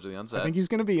Pattinson was allegedly on set. I think he's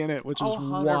gonna be in it, which is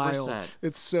 100%. wild.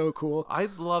 It's so cool. I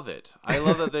love it. I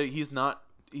love that he's not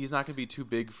going to be too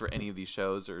big for any of these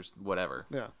shows or whatever.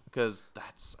 Yeah. Because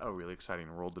that's a really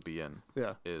exciting world to be in.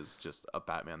 Yeah. Is just a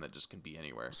Batman that just can be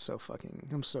anywhere.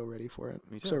 I'm so ready for it.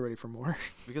 Me too. I'm so ready for more.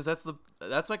 Because that's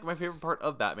like my favorite part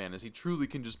of Batman is he truly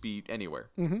can just be anywhere.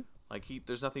 Mm-hmm. Like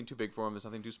there's nothing too big for him. There's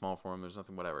nothing too small for him. There's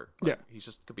nothing whatever. Like, Yeah. He's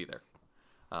just could be there.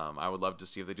 I would love to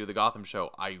see if they do the Gotham show.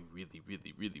 I really,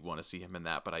 really, really want to see him in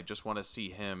that, but I just want to see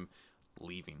him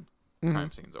leaving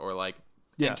crime scenes or like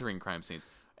entering crime scenes.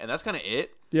 And that's kind of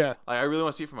it. Yeah. Like, I really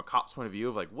want to see it from a cop's point of view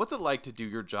of like, what's it like to do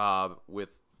your job with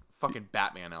fucking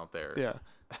Batman out there? Yeah.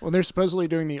 Well, they're supposedly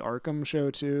doing the Arkham show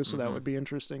too, so that would be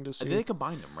interesting to see. I think they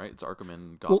combined them, right? It's Arkham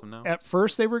and Gotham now. At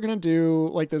first, they were going to do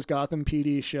like this Gotham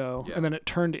PD show, Yeah. and then it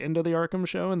turned into the Arkham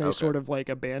show, and they Okay. sort of like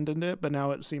abandoned it. But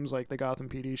now it seems like the Gotham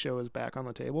PD show is back on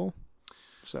the table.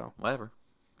 So Whatever.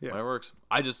 Yeah. Whatever works.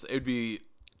 that'd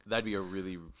be a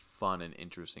really fun and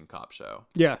interesting cop show.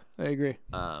 yeah, I agree.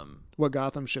 Um, What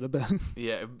Gotham should have been.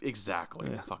 yeah, exactly.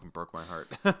 Yeah. It fucking broke my heart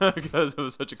because it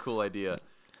was such a cool idea.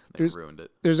 They ruined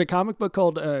it. There's a comic book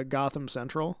called Gotham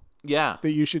Central Yeah.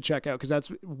 that you should check out because that's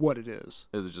what it is.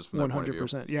 Is it just from that point of view?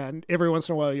 100%. Yeah, and every once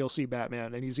in a while you'll see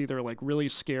Batman, and he's either like really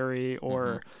scary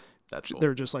or That's cool.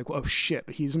 they're just like, oh shit,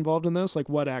 he's involved in this. Like,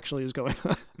 what actually is going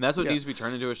on? And that's what Yeah. needs to be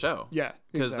turned into a show. Yeah,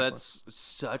 Because exactly. that's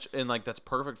such and like that's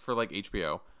perfect for like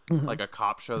HBO. Like a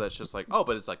cop show that's just like, oh,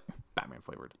 but it's like Batman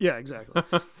flavored. Yeah, exactly.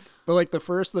 But like the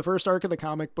first arc of the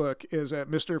comic book is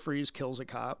Mr. Freeze kills a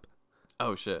cop.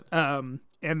 Oh shit. And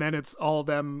then it's all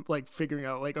them like figuring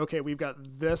out like, okay, we've got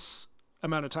this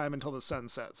amount of time until the sun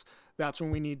sets. That's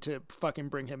when we need to fucking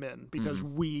bring him in because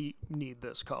we need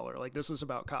this color. Like this is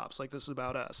about cops. Like this is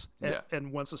about us. Yeah.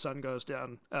 And once the sun goes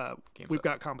down, we've up.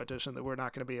 got competition that we're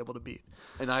not going to be able to beat.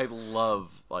 And I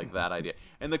love like that idea.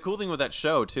 And the cool thing with that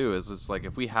show too is it's like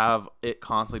if we have it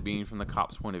constantly being from the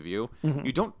cop's point of view,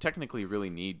 you don't technically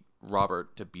really need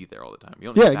Robert to be there all the time. You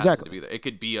don't need Yeah, Pattinson exactly. to be there. It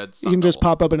could be a You can just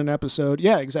pop up in an episode.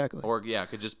 Yeah, exactly. or it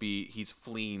could just be he's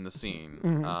fleeing the scene,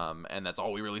 and that's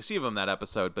all we really see of him that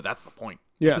episode. But that's the point.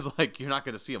 Yeah. Because like you're not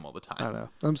going to see him all the time. I don't know.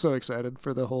 I'm so excited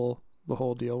for the whole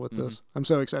deal with this. I'm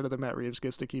so excited that Matt Reeves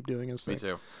gets to keep doing his thing. Me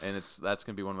too. And that's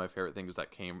gonna be one of my favorite things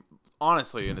that came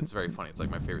honestly, and it's very funny. It's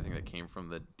like my favorite thing that came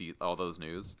from all those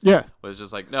news. Yeah. Was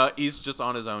just like no, he's just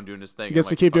on his own doing his thing. He gets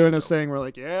to keep doing his thing. We're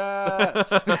like,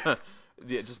 yeah.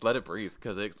 Yeah, just let it breathe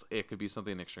because it could be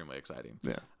something extremely exciting.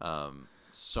 Yeah.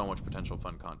 So much potential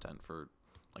fun content for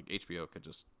like HBO could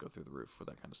just go through the roof with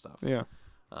that kind of stuff. Yeah.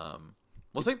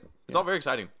 We'll see. It's all very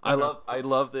exciting. I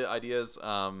love the ideas.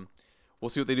 We'll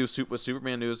see what they do with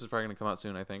Superman news is probably going to come out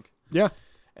soon, I think. Yeah.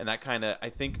 And that kind of, I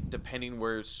think, depending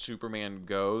where Superman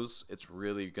goes, it's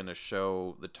really going to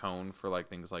show the tone for like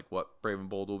things like what Brave and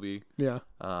Bold will be. Yeah.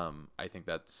 I think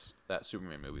that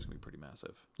Superman movie is going to be pretty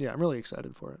massive. Yeah. I'm really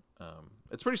excited for it.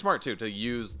 It's pretty smart too to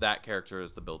use that character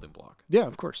as the building block. Yeah,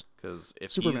 of course. Because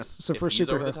if Superman. he's, It's the if first he's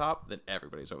over the superhero. top, then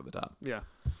everybody's over the top. Yeah.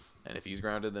 And if he's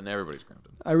grounded, then everybody's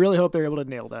grounded. I really hope they're able to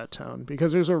nail that tone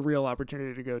because there's a real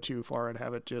opportunity to go too far and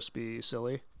have it just be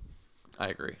silly. I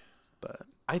agree. But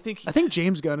I think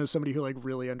James Gunn is somebody who like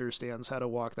really understands how to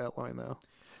walk that line though.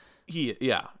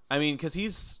 I mean, because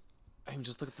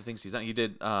just look at the things he's done. He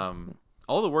did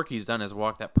all the work he's done has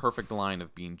walked that perfect line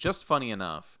of being just funny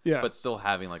enough, but still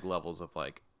having like levels of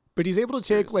like. But he's able to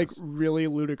take like seriousness. really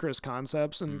ludicrous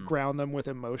concepts and ground them with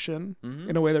emotion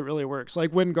in a way that really works.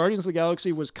 Like when Guardians of the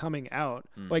Galaxy was coming out,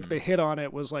 like the hit on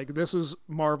it was like, this is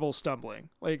Marvel stumbling.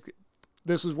 Like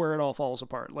this is where it all falls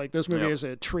apart. Like this movie has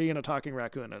a tree and a talking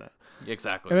raccoon in it.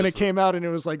 Exactly. And then it came out and it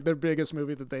was like the biggest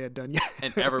movie that they had done yet.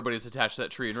 And everybody's attached to that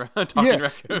tree and talking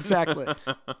raccoon. Exactly.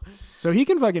 So he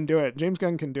can fucking do it. James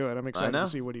Gunn can do it. I'm excited know. to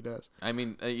see what he does. I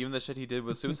mean, even the shit he did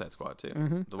with Suicide Squad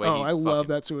too. The way I love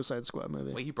that Suicide Squad movie.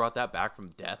 The way he brought that back from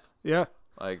death. Yeah.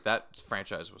 Like that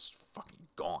franchise was fucking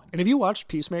gone. And have you watched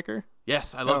Peacemaker?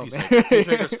 Yes, I love Oh. Peacemaker.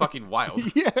 Peacemaker's fucking wild.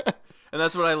 Yeah. And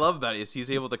that's what I love about it is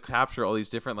he's able to capture all these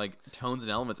different like tones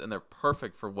and elements, and they're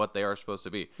perfect for what they are supposed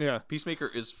to be. Yeah. Peacemaker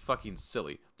is fucking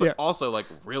silly, but also like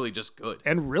really just good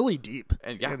And really deep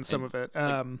and in some of it.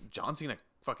 John Cena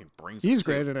fucking brings. He's it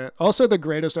too. great in it. Also, the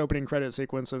greatest opening credit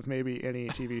sequence of maybe any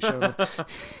TV show.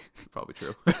 Probably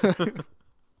true.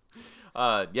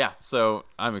 Yeah, so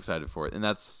I'm excited for it, and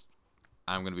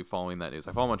I'm going to be following that news.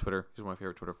 I follow him on Twitter. He's one of my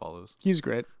favorite Twitter follows. He's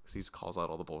great. Because he calls out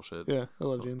all the bullshit. Yeah, I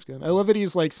love James Gunn. I love that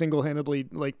he's like single-handedly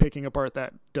like picking apart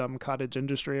that dumb cottage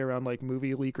industry around like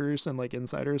movie leakers and like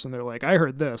insiders, and they're like, "I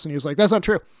heard this," and he was like, "That's not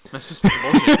true." That's just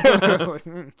bullshit. Like,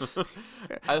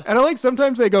 and I like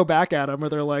sometimes they go back at him, or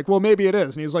they're like, "Well, maybe it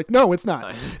is," and he's like, "No, it's not."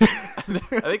 I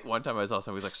think one time I saw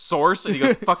somebody was like, "Source," and he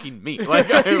goes, "Fucking me." Like,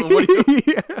 what do you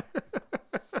mean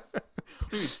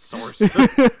source?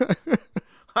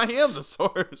 I am the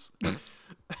source.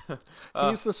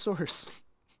 He's the source.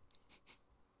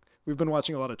 We've been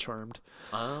watching a lot of Charmed.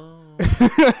 Oh.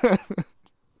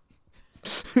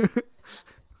 It's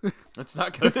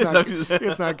not good.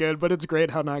 It's not good, but it's great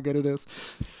how not good it is.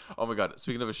 Oh my god!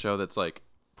 Speaking of a show that's like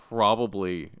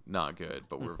probably not good,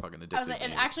 but we're fucking addicted. I was like,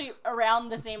 and actually around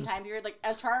the same time period, like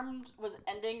as Charmed was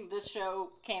ending, this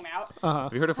show came out.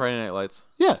 Have you heard of Friday Night Lights?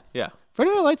 Yeah. Yeah.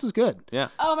 Friday Night Lights is good. Yeah.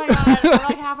 Oh my god, we're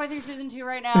like halfway through season 2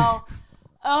 right now.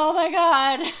 Oh my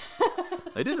god.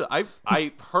 They did.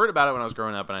 I heard about it when I was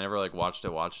growing up, and I never like watched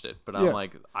it. But I'm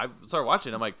like, I started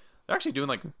watching it. I'm like, they're actually doing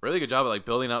like really good job at like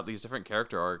building out these different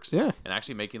character arcs. Yeah. And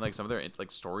actually making like some of their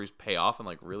like stories pay off in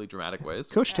like really dramatic ways.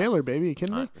 Coach Taylor, baby, you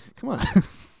kidding me? Come on.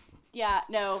 Yeah,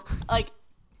 no, like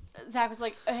Zach was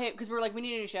like, hey, because we were like, we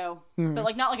need a new show, but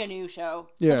like not like a new show,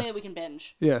 something that we can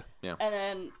binge. Yeah. Yeah. And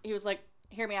then he was like,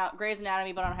 hear me out, Grey's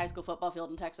Anatomy, but on a high school football field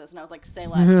in Texas. And I was like, say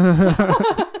less.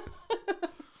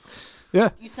 Yeah.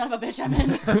 You son of a bitch, I'm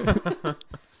in.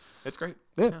 It's great.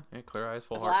 Yeah. Clear eyes,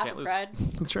 full I've heart, laughed, can't I've lose. cried.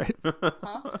 That's right.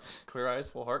 Huh? Clear eyes,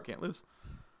 full heart, can't lose.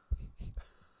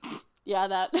 Yeah,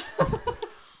 that.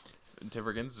 And Tim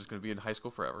Riggins is going to be in high school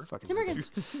forever. Tim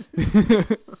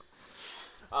Riggins.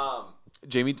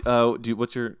 Jamie,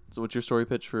 what's your story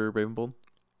pitch for Brave and Bold?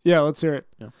 Yeah, let's hear it.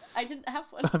 I didn't have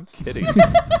one. I'm kidding.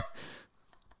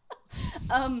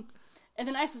 In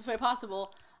the nicest way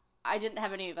possible, I didn't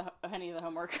have any of the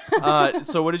homework.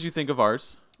 So what did you think of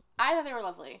ours? I thought they were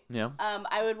lovely. Yeah.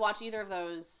 I would watch either of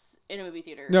those in a movie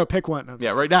theater. No, pick one. No,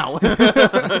 Yeah, right now.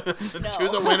 No.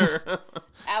 Choose a winner.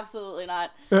 Absolutely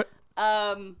not.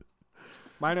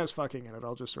 Mine has fucking in it.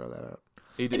 I'll just throw that out.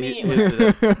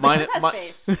 Mine, It has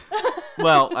space.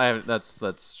 well, that's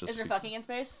just. Is there fucking in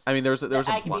space? I mean, there's a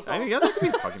I can be I mean, yeah, there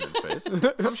could be fucking in space.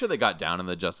 I'm sure they got down in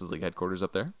the Justice League headquarters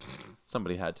up there.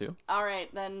 Somebody had to. All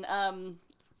right, then.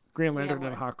 Green Lantern Yeah,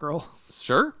 and Hawk Girl.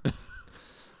 Sure.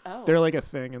 Oh. They're like a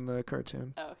thing in the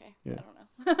cartoon. Oh, okay. Yeah. I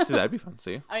don't know. See, that'd be fun.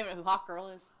 See, I don't even know who Hawk Girl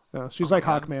is. Oh, she's my like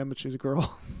God. Hawkman, but she's a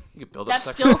girl. you could build That's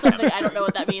a still something I don't know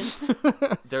what that means. Is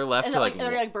They're left it to like, like.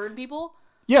 are they like bird people?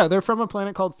 Yeah, they're from a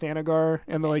planet called Thanagar,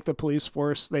 and the police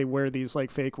force, they wear these like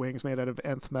fake wings made out of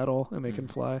nth metal, and they can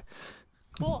fly.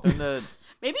 Cool. And the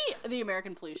Maybe the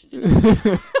American police should do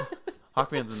that.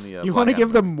 Hawkman's in the. You want to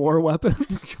give them more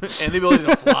weapons? and the ability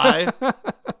to fly.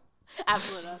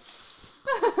 Absolutely not.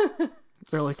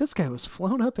 They're like, this guy was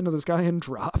flown up into the sky and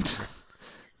dropped.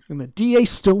 And the DA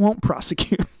still won't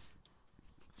prosecute.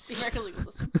 The American legal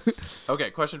system.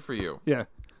 Okay, question for you. Yeah.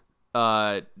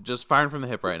 Just firing from the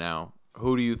hip right now.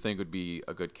 Who do you think would be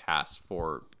a good cast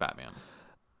for Batman?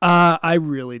 I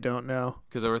really don't know.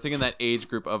 Because we're thinking that age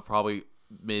group of probably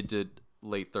mid to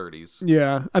late 30s.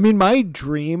 Yeah. I mean, my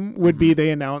dream would be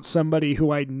they announce somebody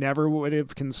who I never would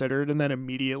have considered, and then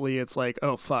immediately it's like,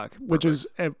 oh, fuck. Which is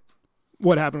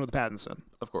what happened with Pattinson.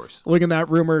 Of course. When that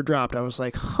rumor dropped, I was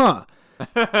like, huh.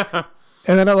 And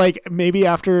then maybe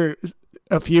after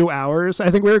a few hours, I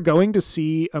think we were going to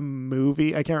see a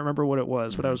movie. I can't remember what it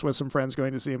was, but I was with some friends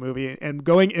going to see a movie, and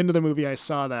going into the movie, I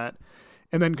saw that.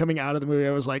 And then coming out of the movie,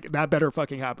 I was like, that better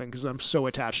fucking happen, because I'm so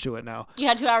attached to it now. You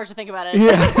had 2 hours to think about it.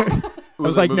 Yeah. I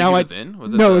was like, now was in?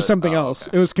 Was it it was something else.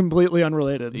 Okay. It was completely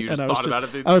unrelated. You just and thought about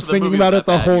it. I was the thinking movie about was it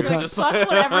the that bad. whole You were time. just Fuck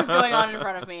whatever's going on in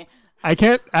front of me. I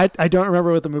don't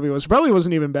remember what the movie was. It probably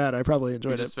wasn't even bad. I probably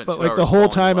enjoyed just it. spent But 2 the hours whole falling in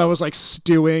time I love. was like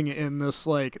stewing in this,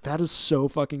 that is so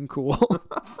fucking cool.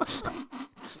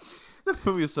 The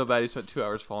movie is so bad. You spent 2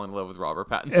 hours falling in love with Robert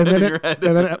Pattinson And then in your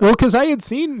head. because I had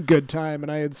seen Good Time,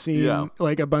 and I had seen Yeah.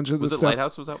 a bunch of the Was it stuff.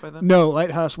 Lighthouse was out by then? No,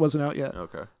 Lighthouse wasn't out yet.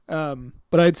 Okay.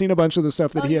 But I had seen a bunch of the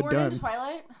stuff that Oh, he you had weren't done. into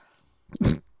Twilight?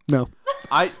 No.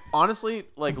 I honestly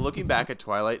looking back at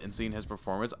Twilight and seeing his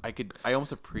performance. I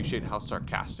almost appreciate how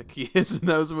sarcastic he is in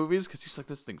those movies because he's like,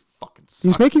 this thing fucking sucks.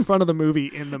 He's making fun of the movie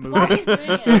in the While movie. he's doing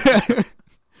it.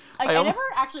 I almost- never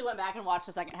actually went back and watched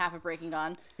the second half of Breaking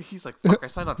Dawn. He's like, fuck, I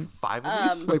signed on 5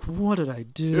 of these. Like, what did I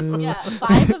do? Yeah,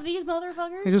 5 of these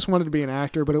motherfuckers? I just wanted to be an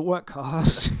actor, but at what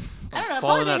cost? I don't know.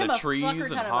 Falling probably out made him of a trees fucker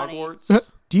in ton of money.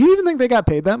 Hogwarts. Do you even think they got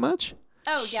paid that much?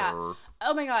 Oh, yeah. Sure.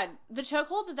 Oh my god. The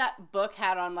chokehold that book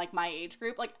had on my age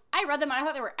group, I read them and I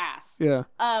thought they were ass. Yeah.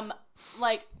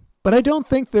 But I don't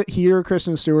think that he or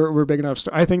Kristen Stewart were big enough.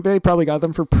 I think they probably got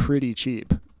them for pretty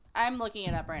cheap. I'm looking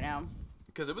it up right now.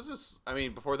 Because it was just, I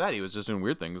mean, before that, he was just doing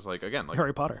weird things like, again, like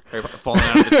Harry Potter. Falling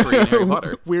out of the tree in Harry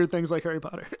Potter. Weird things like Harry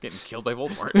Potter. Getting killed by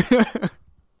Voldemort.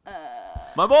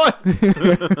 My boy!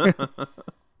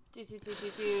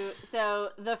 So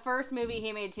the first movie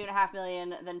he made $2.5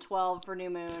 million, then 12 for New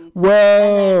Moon. Whoa!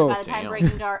 And then by the time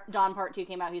Breaking Dawn Part 2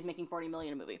 came out, he was making $40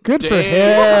 million a movie. Good for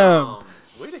him.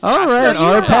 All right,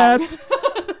 our Pats.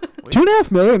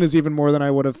 $2.5 million is even more than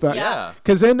I would have thought. Yeah.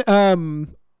 Because then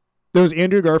those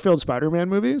Andrew Garfield Spider-Man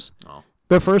movies. Oh.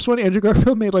 The first one, Andrew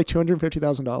Garfield made like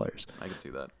 $250,000. I can see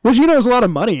that. Which, is a lot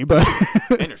of money, but...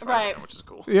 And you're Spider-Man, which is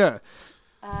cool. Yeah.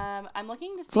 I'm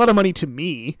looking to see. It's a lot of money to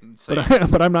me,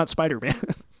 but I'm not Spider-Man.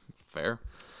 Fair.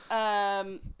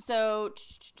 So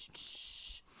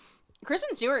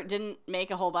Kristen Stewart didn't make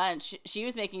a whole bunch. She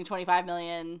was making $25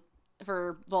 million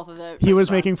for both of the. He was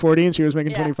making 40 and she was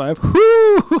making 25.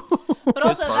 But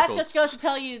also, that just goes to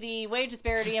tell you the wage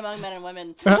disparity among men and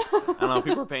women. I don't know.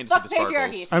 People are paying to see the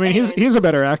sparkles. I mean, he's a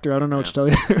better actor. I don't know what to tell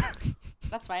you.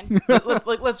 That's fine.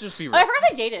 Let's just be real. Oh, I forgot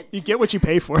they dated. You get what you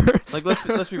pay for. Like,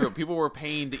 let's be real. People were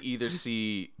paying to either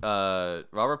see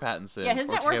Robert Pattinson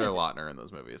or Taylor Lautner in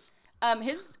those movies.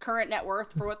 His current net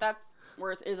worth, for what that's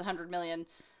worth, is $100 million.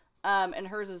 And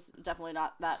hers is definitely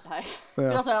not that high. Yeah.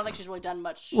 But also, I don't think she's really done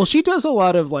much. Well, she does a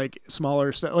lot of like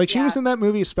smaller stuff. Like she was in that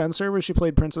movie Spencer where she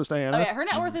played Princess Diana. Oh yeah, her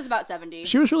net worth is about 70.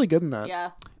 She was really good in that.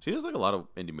 Yeah. She does like a lot of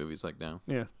indie movies like now.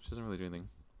 Yeah. She doesn't really do anything.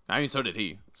 I mean, so did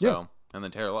he. So. Yeah. And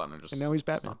then Taylor Lautner just. And now he's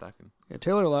Batman. Stopped acting. Yeah,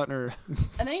 Taylor Lautner.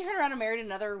 And then he turned around and married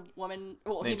another woman.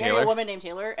 Well, he married Taylor? a woman named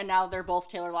Taylor, and now they're both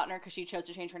Taylor Lautner because she chose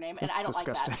to change her name, and I don't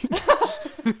disgusting. like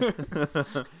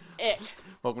that. Ick.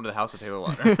 Welcome to the house of Taylor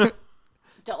Lautner.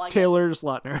 Don't like Taylor's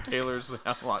Lautner. Taylor's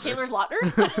Lautner. Taylor's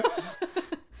Lautners.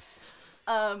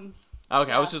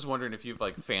 Okay, I was just wondering if you've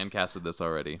like fan casted this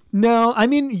already. No, I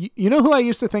mean, you know who I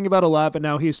used to think about a lot, but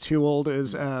now he's too old.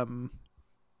 Is I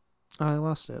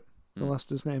lost it. I lost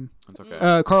his name. That's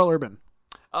okay. Carl Urban.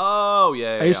 Oh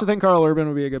yeah. I used to think Carl Urban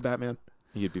would be a good Batman.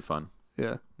 He'd be fun.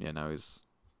 Yeah. Yeah. Now he's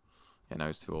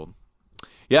too old.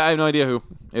 Yeah, I have no idea who.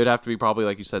 It would have to be probably,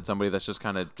 like you said, somebody that's just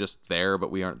kind of just there,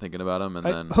 but we aren't thinking about him. And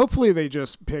then hopefully they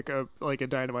just pick a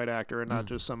dynamite actor and not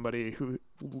just somebody who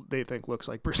they think looks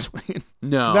like Bruce Wayne.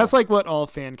 No, 'cause that's like what all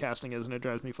fan casting is, and it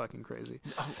drives me fucking crazy.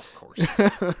 Oh, of course.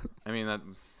 I mean that,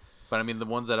 but I mean the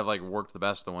ones that have like worked the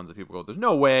best, the ones that people go, "There's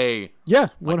no way." Yeah,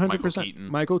 like 100%.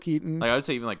 Michael Keaton. Like I would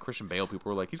say even like Christian Bale.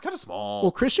 People were like, "He's kind of small."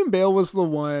 Well, Christian Bale was the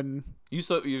one.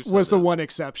 The one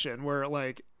exception where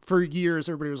like. For years,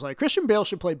 everybody was like, Christian Bale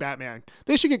should play Batman.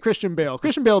 They should get Christian Bale.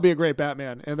 Christian Bale would be a great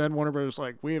Batman. And then Warner Bros. Was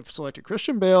like, we have selected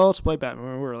Christian Bale to play Batman.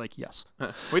 And we were like, yes.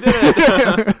 We did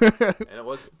it. And it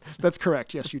was good. That's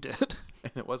correct. Yes, you did.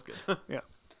 And it was good. Yeah.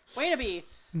 Way to be.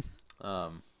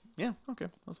 Yeah, okay.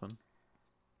 That's fun.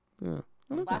 Yeah.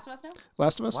 Last of Us now?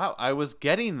 Last of Us? Wow, I was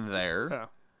getting there. Yeah.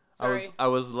 Sorry. I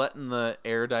was letting the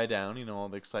air die down, all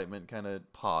the excitement kind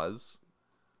of pause.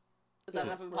 Is that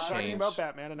enough of a We're talking about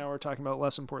Batman, and now we're talking about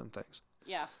less important things.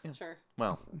 Yeah, sure.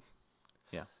 Well,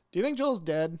 yeah. Do you think Joel's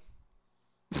dead?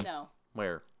 No.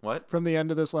 Where? What? From the end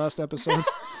of this last episode?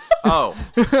 Oh.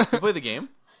 Have you played the game?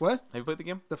 What? Have you played the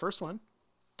game? The first one.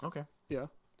 Okay. Yeah.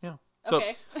 Yeah.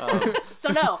 Okay.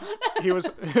 So no. he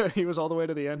was all the way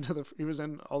to the end of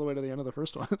all the way to the end of the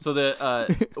first one. So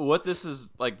the what this is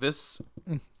like, this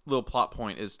little plot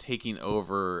point is taking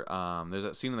over. There's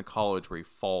that scene in the college where he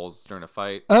falls during a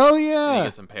fight. Oh yeah. And he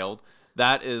gets impaled.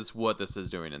 That is what this is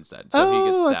doing instead. So he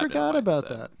gets stabbed. I forgot about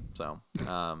instead. that. So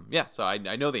yeah. So I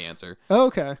know the answer. Oh,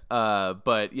 okay.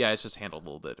 But yeah, it's just handled a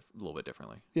little bit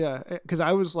differently. Yeah, because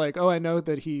I was like, I know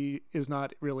that he is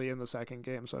not really in the second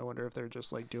game, so I wonder if they're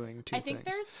just like doing two things. I think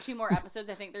there's 2 more episodes.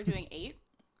 I think they're doing 8.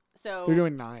 So they're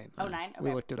doing 9. Oh, 9. Okay.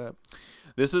 We looked it up.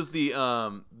 This is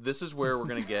this is where we're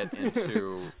gonna get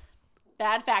into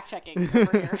bad fact checking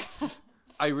over here.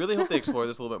 I really hope they explore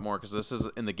this a little bit more, because this is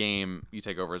in the game. You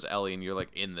take over as Ellie, and you're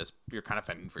like in this. You're kind of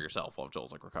fending for yourself while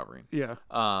Joel's like recovering. Yeah.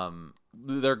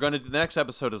 The next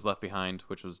episode is Left Behind,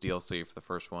 which was DLC for the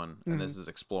first one, and this is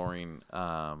exploring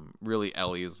really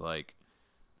Ellie's like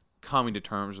coming to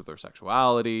terms with her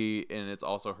sexuality, and it's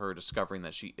also her discovering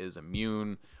that she is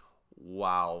immune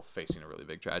while facing a really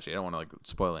big tragedy. I don't want to like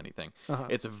spoil anything.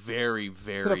 It's a very,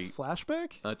 very. Is it a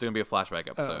flashback? It's gonna be a flashback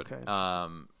episode. Oh,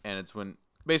 okay. And it's when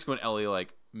Ellie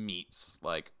like meets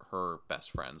like her best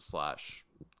friend /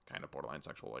 kind of borderline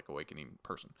sexual like awakening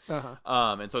person.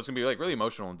 And so it's gonna be like really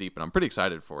emotional and deep, and I'm pretty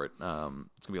excited for it. It's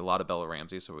gonna be a lot of Bella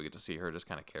Ramsey, so we get to see her just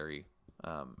kind of carry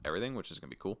everything, which is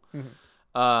gonna be cool.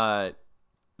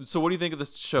 So what do you think of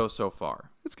this show so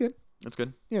far? It's good. It's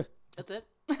good. Yeah. That's it.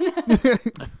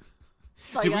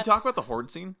 Did we talk about the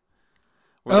horde scene?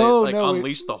 Where they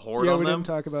unleash the horde yeah, on we them? didn't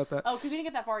talk about that. Oh, because we didn't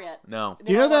get that far yet. No.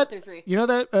 You know that? You know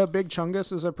that Big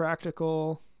Chungus is a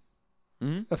practical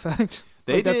effect.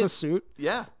 That's a suit.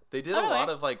 Yeah, they did a lot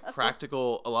of like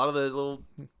practical. Cool. A lot of the little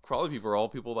crawly people are all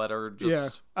people that are just. Yeah,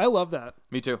 I love that.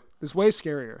 Me too. It's way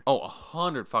scarier. Oh,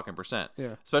 100%.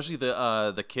 Yeah. Especially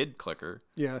the kid clicker.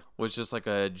 Yeah. Was just like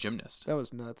a gymnast. That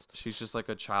was nuts. She's just like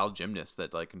a child gymnast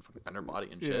that like can bend her body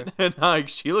and shit. And like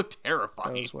she looked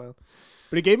terrifying. That was wild.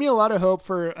 But it gave me a lot of hope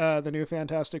for the new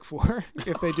Fantastic Four.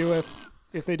 If they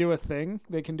do a thing,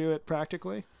 they can do it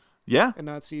practically. Yeah. And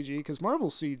not CG, because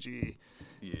Marvel's CG.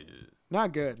 Yeah.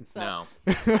 Not good. No.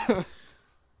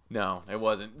 No, it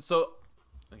wasn't. So,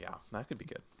 yeah, that could be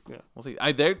good. Yeah, we'll see.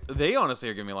 They honestly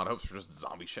are giving me a lot of hopes for just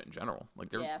zombie shit in general. Like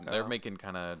they're making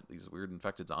kind of these weird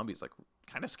infected zombies like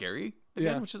kind of scary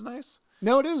again, which is nice.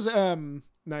 No, it is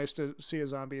nice to see a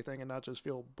zombie thing and not just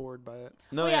feel bored by it.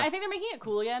 No, I think they're making it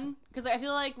cool again because I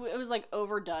feel like it was like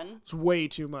overdone. It's way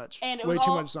too much. And it way was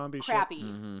too all much zombie crappy. shit.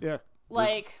 Mm-hmm. Yeah,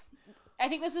 like I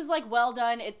think this is like well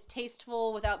done. It's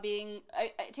tasteful without being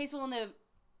tasteful in the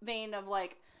vein of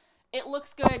like it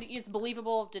looks good. It's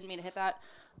believable. Didn't mean to hit that.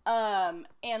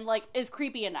 And like is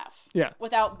creepy enough. Yeah.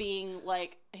 Without being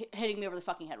like hitting me over the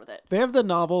fucking head with it. They have the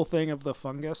novel thing of the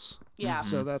fungus. Yeah. Mm-hmm.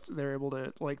 So they're able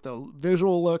to like the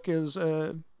visual look is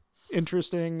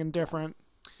interesting and different.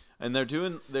 And they're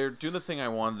doing the thing I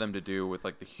wanted them to do with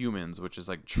like the humans, which is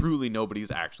like truly nobody's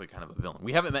actually kind of a villain.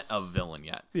 We haven't met a villain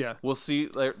yet. Yeah. We'll see.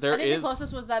 There I think is the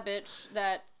closest was that bitch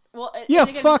that. Well,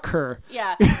 fuck her.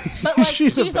 Yeah, but like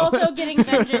she's also getting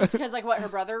vengeance because like what her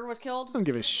brother was killed. I don't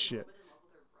give a shit.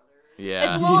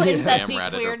 Yeah, it's a little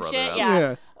incesty, weird shit.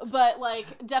 Yeah, but like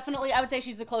definitely, I would say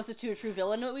she's the closest to a true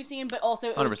villain that we've seen. But also,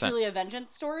 it was 100%. truly a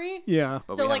vengeance story. Yeah.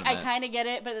 So like, I kind of get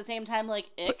it, but at the same time,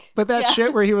 like, ick. But that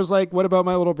shit where he was like, "What about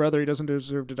my little brother? He doesn't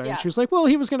deserve to die." Yeah. And she was like, "Well,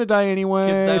 he was gonna die anyway,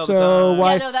 Kids die all the so time."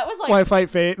 why? Yeah, no, that was like, why fight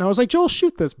fate?" And I was like, "Joel,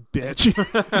 shoot this bitch."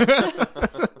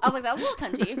 I was like, that was a little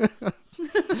cunty.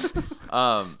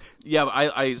 Yeah, but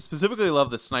I specifically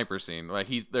love the sniper scene. Like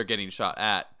they're getting shot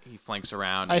at. He flanks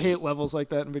around. I hate levels like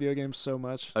that in video games so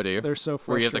much. Oh, do you? They're so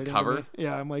Where you frustrating. have to cover? Me.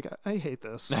 Yeah, I'm like, I hate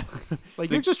this.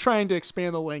 Like you're just trying to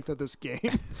expand the length of this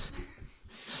game.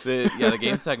 The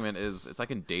game segment it's like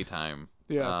in daytime.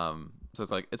 Yeah. So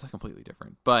it's like completely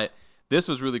different. But this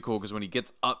was really cool because when he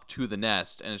gets up to the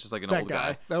nest and it's just like an old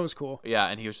guy. That was cool. Yeah,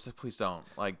 and he was just like, please don't.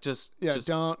 Like just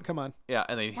don't come on. Yeah,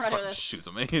 and then he fucking shoots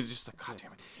him and he's just like, God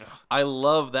damn it. I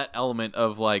love that element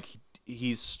of like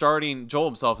Joel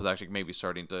himself is actually maybe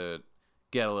starting to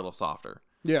get a little softer.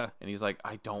 Yeah. And he's like,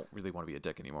 I don't really want to be a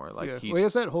dick anymore. Like he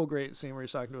has that whole great scene where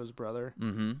he's talking to his brother.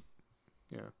 Mm-hmm.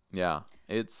 Yeah. Yeah.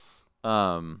 It's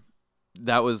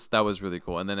that was really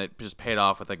cool. And then it just paid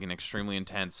off with like an extremely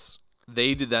intense.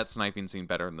 They did that sniping scene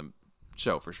better in the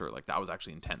show for sure. Like that was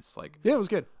actually intense. Like yeah, it was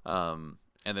good. And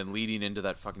then leading into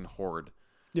that fucking horde.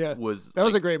 Yeah. Was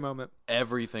a great moment.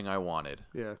 Everything I wanted.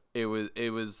 Yeah. It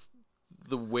was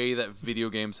the way that video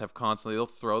games have constantly they'll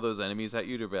throw those enemies at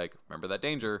you to be like, remember that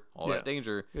danger, that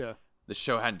danger. Yeah. The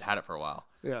show hadn't had it for a while.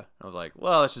 Yeah. And I was like,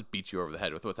 well, let's just beat you over the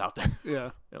head with what's out there. Yeah.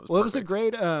 It was a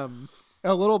great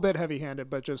a little bit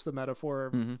heavy-handed, but just the metaphor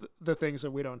of the things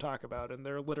that we don't talk about, and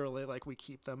they're literally like we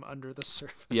keep them under the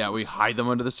surface. Yeah, we hide them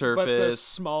under the surface. But the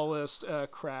smallest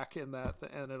crack in that,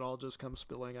 and it all just comes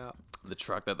spilling out. The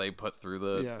truck that they put through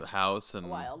the house and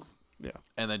wild. Yeah,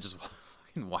 and then just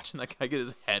watching that guy get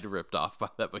his head ripped off by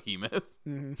that behemoth.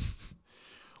 Mm-hmm.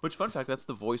 Which, fun fact, that's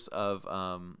the voice of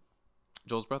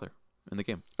Joel's brother in the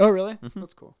game. Oh, really? Mm-hmm.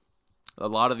 That's cool. A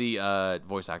lot of the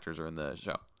voice actors are in the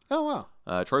show. Oh,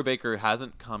 wow. Troy Baker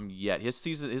hasn't come yet.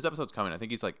 His episode's coming. I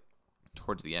think he's like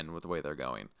towards the end with the way they're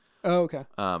going. Oh, okay.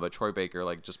 But Troy Baker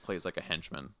like just plays like a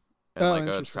henchman and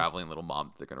like a traveling little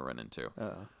mob that they're gonna run into.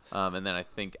 And then I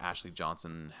think Ashley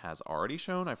Johnson has already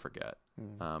shown. I forget.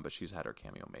 But she's had her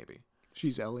cameo maybe.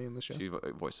 She's Ellie in the show. She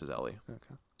voices Ellie.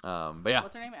 Okay. But yeah.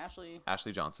 What's her name?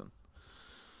 Ashley Johnson.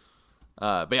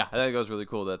 But yeah, I think it was really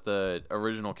cool that the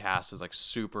original cast is like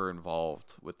super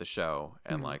involved with the show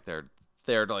and like they're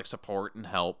there to like support and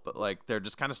help, but like they're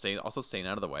just kind of staying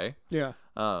out of the way. Yeah.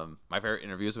 My favorite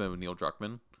interviews have been with Neil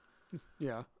Druckmann.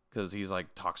 Yeah. Because he's like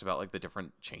talks about like the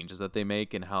different changes that they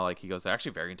make and how like he goes, they're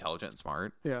actually very intelligent and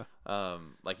smart. Yeah.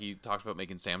 Like he talks about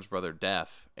making Sam's brother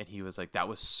deaf, and he was like, that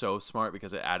was so smart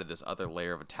because it added this other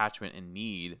layer of attachment and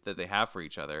need that they have for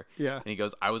each other. Yeah. And he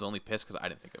goes, I was only pissed because I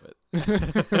didn't think of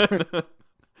it.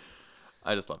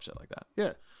 I just love shit like that.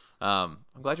 Yeah. I'm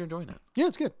glad you're enjoying it. Yeah,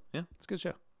 it's good. Yeah, it's a good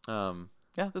show.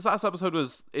 Yeah, this last episode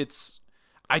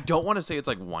I don't want to say it's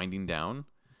like winding down.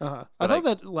 I thought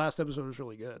that last episode was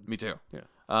really good. Me too. Yeah.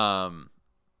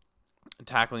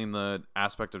 tackling the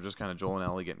aspect of just kind of Joel and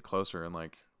Ellie getting closer and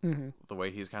like the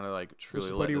way he's kind of like truly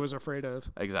This is what he was afraid of.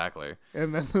 Exactly.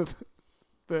 And then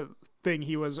the thing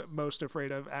he was most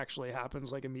afraid of actually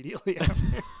happens like immediately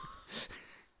after.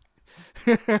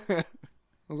 I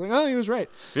was like, oh, he was right.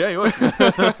 Yeah, he was.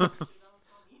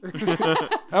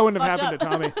 That wouldn't have happened to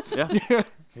Tommy. Yeah.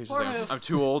 He's just like, I'm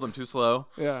too old. I'm too slow.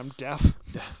 Yeah, I'm deaf.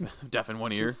 Deaf in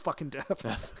one Too ear. fucking deaf.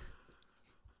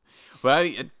 But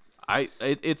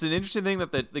it's an interesting thing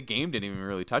that the game didn't even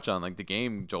really touch on. Like the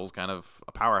game, Joel's kind of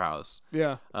a powerhouse.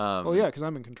 Yeah. Well, yeah, because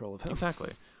I'm in control of him.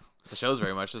 Exactly. The show's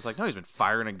very much just like, no, he's been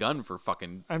firing a gun for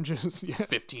fucking I'm just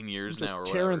 15 years just now or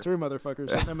tearing whatever. through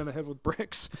motherfuckers, hitting them in the head with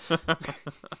bricks.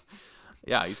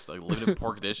 Yeah, he's like living in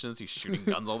poor conditions. He's shooting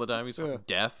guns all the time. He's fucking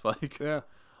deaf. Like, Yeah,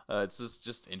 it's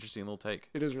just interesting little take.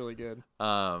 it is really good.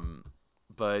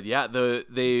 But yeah,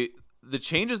 the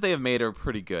changes they have made are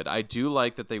pretty good. I do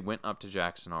like that they went up to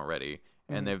Jackson already,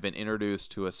 and they've been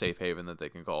introduced to a safe haven that they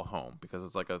can call home, because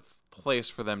it's like a place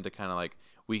for them to kind of like,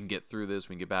 we can get through this,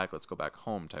 we can get back, let's go back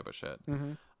home type of shit.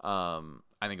 I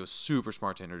think it was super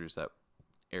smart to introduce that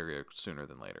area sooner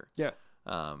than later. Yeah.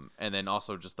 And then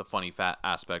also just the funny fat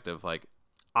aspect of like,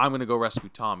 I'm gonna go rescue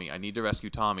Tommy. I need to rescue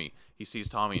Tommy. He sees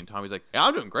Tommy, and Tommy's like, "Yeah,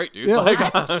 I'm doing great, dude. Yeah, like,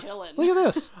 I'm chilling. Look at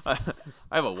this. I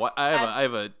have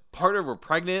a partner. We're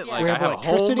pregnant. Yeah. Like We I have have a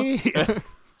home. electricity.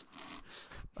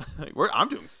 I'm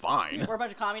doing fine. We're a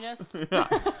bunch of communists.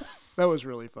 That was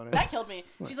really funny. That killed me.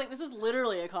 She's like, this is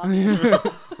literally a communist.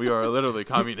 We are literally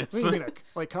communists. What do you mean,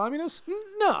 like communists?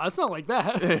 No, it's not like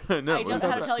that. No, I don't know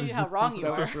how to tell you how wrong you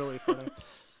That are. was really funny.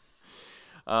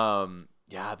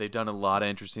 Yeah, they've done a lot of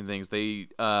interesting things. They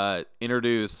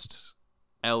introduced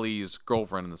Ellie's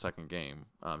girlfriend in the second game.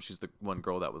 She's the one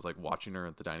girl that was like watching her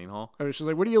at the dining hall. Oh, she's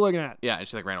like, "What are you looking at?" Yeah, and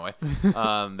she like ran away.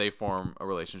 They form a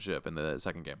relationship in the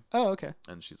second game, Oh, okay.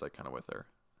 and she's like kind of with her.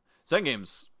 Second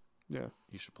game's Yeah,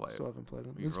 you should play still it. haven't played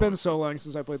it. You It's roll been it. so long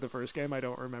since I played the first game. I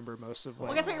don't remember most of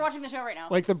Well, guess what? You're watching the show right now.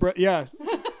 like yeah.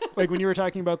 Like when you were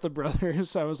talking about the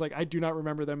brothers, I was like, I do not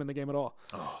remember them in the game at all.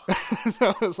 Oh,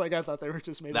 So I was like, I thought they were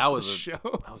just made That up for was the a- show.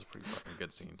 that was a pretty fucking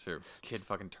good scene too. Kid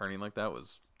fucking turning like that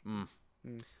was.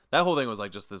 That whole thing was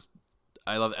like just this.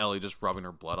 I love Ellie just rubbing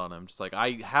her blood on him, just like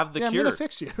I have the Yeah, I'm cure. gonna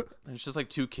fix you. And it's just like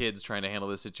two kids trying to handle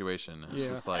this situation. It's Yeah.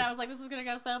 just and like I was like, this is going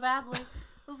to go so badly.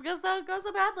 This is going to go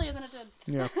so badly. And then it did.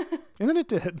 Yeah, and then it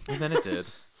did. and then it did.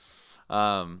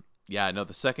 Yeah, no,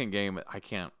 the second game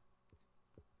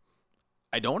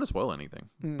I don't want to spoil anything,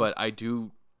 but I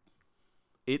do.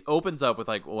 It opens up with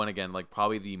like one again, like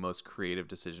probably the most creative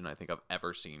decision I think I've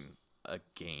ever seen a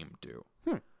game do.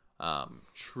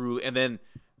 Truly, and then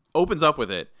opens up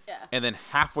with it, Yeah. and then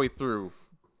halfway through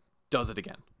does it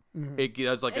again. It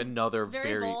does like It's another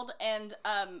Very bold. And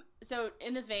so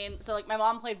in this vein, so like my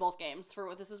mom played both games for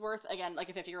what this is worth. Again, like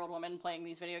a 50-year-old woman playing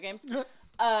these video games.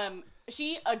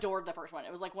 She adored the first one.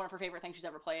 It was like one of her favorite things she's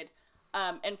ever played.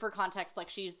 And for context, like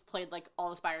she's played like all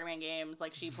the Spider-Man games.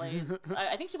 Like she played,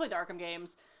 I think she played the Arkham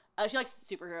games. She likes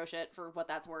superhero shit for what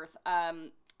that's worth.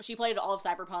 She played all of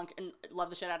Cyberpunk and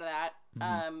loved the shit out of that.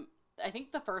 I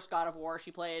think the first God of War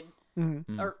she played,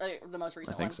 or the most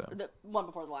recent think one, so. the one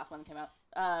before the last one came out.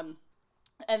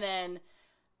 And then,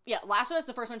 yeah, Last of Us,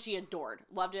 the first one she adored,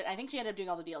 loved it. I think she ended up doing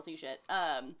all the DLC shit.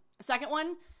 Second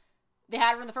one, they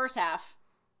had her in the first half,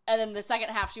 and then the second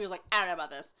half she was like, I don't know about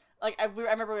this. Like I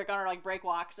remember we were on our like break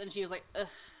walks, and she was like, ugh,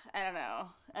 I don't know.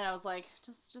 And I was like,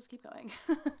 just keep going.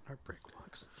 Our break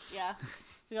walks. Yeah,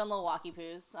 we go on little walkie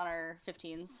poos on our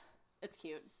 15s. It's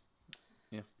cute,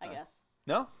 Yeah, I guess.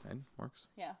 No, it works.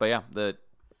 Yeah. But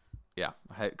yeah,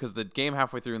 because the game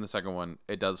halfway through in the second one,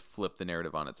 it does flip the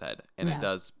narrative on its head, and Yeah. it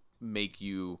does make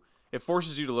you. It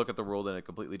forces you to look at the world in a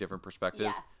completely different perspective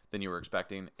Yeah. than you were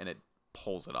expecting, and it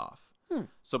pulls it off.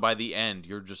 So by the end,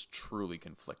 you're just truly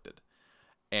conflicted,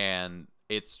 and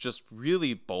it's just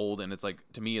really bold, and it's like,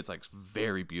 to me, it's like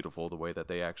very beautiful the way that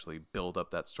they actually build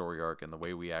up that story arc and the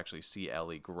way we actually see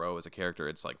Ellie grow as a character.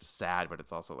 It's like sad, but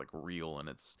it's also like real, and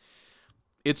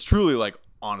it's truly like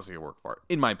honestly a work of art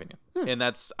in my opinion. And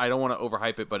that's, I don't want to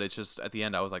overhype it, but it's just at the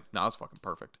end I was like, nah, it's fucking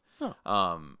perfect.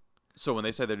 So when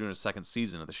they said they're doing a second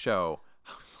season of the show,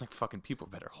 I was like, fucking people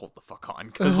better hold the fuck on,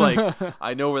 because like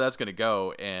I know where that's gonna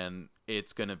go, and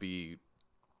it's gonna be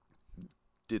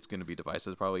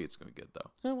divisive. Probably it's gonna be good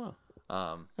though. Oh wow.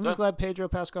 I'm so- just glad Pedro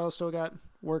Pascal still got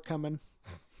work coming.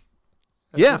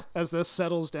 Yeah. As this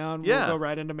settles down, Yeah. we'll go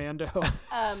right into Mando.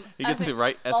 He gets to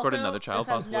escort Also, another child this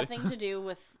has possibly. nothing to do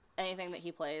with anything that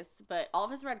he plays, but all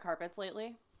of his red carpets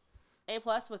lately, A+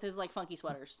 with his like funky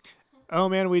sweaters. Oh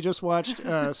man, we just watched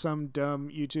some dumb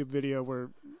YouTube video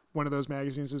where one of those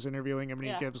magazines is interviewing him, and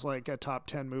Yeah. he gives like a top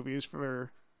 10 movies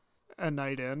for a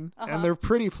night in, Uh-huh. and they're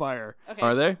pretty fire. Okay.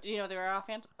 Are they? Do you know they were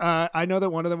offhand? I know that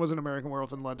one of them was an American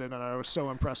Werewolf in London, and I was so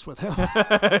impressed with him.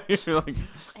 You're like,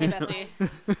 Hey, Bessie.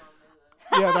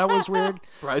 Yeah, that was weird.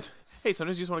 right? Hey,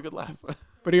 sometimes you just want a good laugh.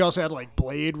 But he also had like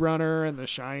Blade Runner and The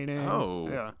Shining. Oh.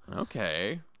 Yeah.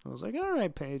 Okay. I was like, all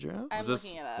right, Pedro. I'm Was this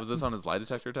looking it up. was this on his lie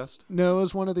detector test? No, it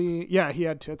was one of the. Yeah, he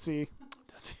had Tootsie.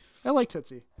 I like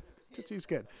Tootsie. Tootsie's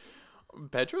good.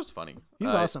 Pedro's funny.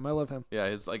 He's awesome. I love him. Yeah,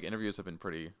 his like interviews have been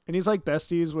pretty. And he's like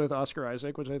besties with Oscar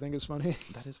Isaac, which I think is funny.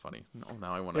 That is funny. Oh,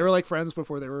 now I want They were to. like friends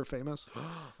before they were famous.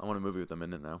 I want a movie with them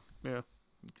in it now. Yeah.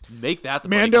 Make that the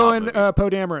buddy Mando cop and movie. Poe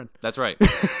Dameron. That's right.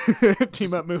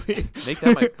 Team up movie. Make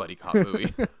that my buddy cop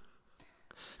movie.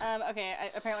 Okay,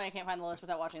 apparently I can't find the list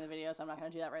without watching the video, so I'm not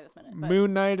going to do that right this minute. But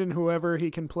Moon Knight and whoever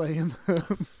he can play in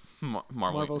the.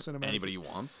 Marvel Cinematic. anybody he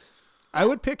wants. I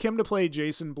would pick him to play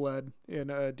Jason Blood in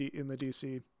the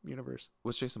DC universe.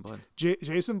 What's Jason Blood?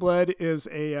 Jason Blood is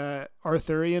a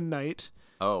Arthurian knight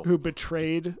Oh, who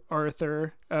betrayed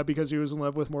Arthur because he was in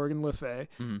love with Morgan Le Fay,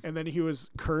 Mm-hmm. and then he was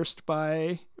cursed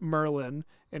by Merlin,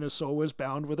 and his soul was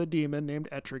bound with a demon named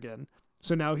Etrigan.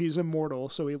 So now he's immortal.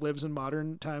 So he lives in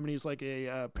modern time, and he's like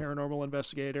a paranormal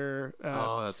investigator.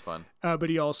 oh, that's fun. But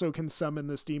he also can summon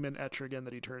this demon Etrigan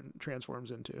that he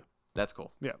transforms into. That's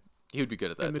cool. Yeah, He would be good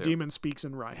at that and the too. demon speaks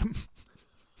in rhyme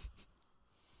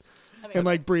amazing. and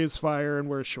like breathes fire and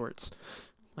wears shorts.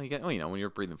 Well, you know, when you're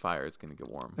breathing fire, it's gonna get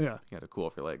warm. Yeah, You got to cool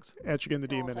off your legs. Etrigan the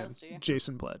They're all demon and toasty.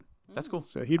 Jason Blood. That's cool.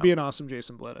 So he'd be an awesome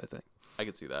Jason Blood, I think. I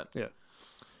could see that. Yeah.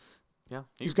 Yeah.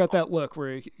 He's got that look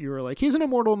where you were like, he's an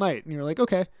immortal knight, and you're like,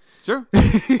 okay, Sure.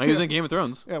 He was in Game of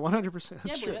Thrones. yeah, 100%.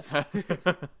 Yeah, I Sure. believe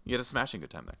it. You had a smashing good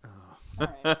time there. All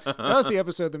right. That was the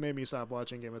episode that made me stop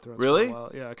watching Game of Thrones. Really? For a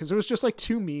while. Yeah, because it was just like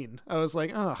too mean. I was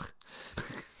like, ugh,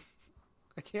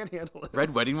 I can't handle it.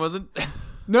 Red Wedding wasn't.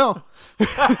 No.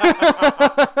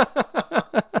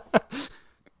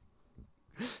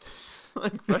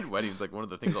 Like Red Wedding's like one of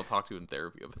the things I'll talk to in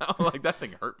therapy about. Like that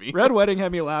thing hurt me. Red Wedding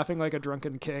had me laughing like a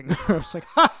drunken king. I was like,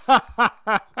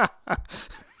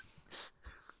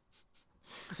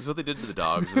 It's what they did to the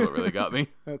dogs is what really got me.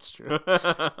 that's true.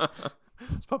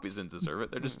 Those puppies didn't deserve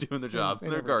it. They're just doing their job in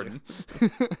their never garden.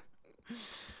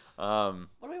 What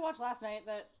did we watch last night?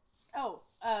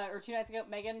 Or 2 nights ago?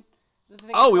 Megan. The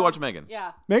thing Oh, we about- watched Megan.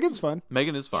 Yeah. Megan's fun.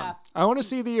 Megan is fun. Yeah. I want to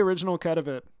see the original cut of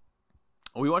it.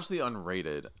 We watched the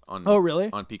unrated on. Oh,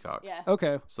 really? On Peacock. Yeah.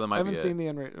 Okay. So that might I haven't be seen the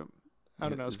unrated. I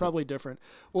don't know. It's is it- probably different.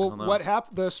 Well, don't know. what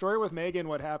happened? The story with Megan.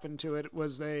 What happened to it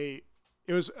was it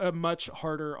was a much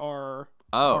harder R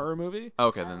Oh. horror movie,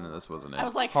 Okay, then this wasn't it. I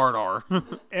was like- hard R.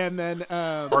 and then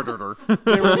Harder.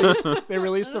 they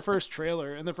released the first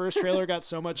trailer, and the first trailer got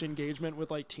so much engagement with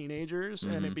like teenagers,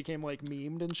 and Mm-hmm. it became like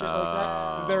memed and shit like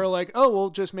that. They were like, "Oh, we'll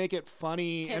just make it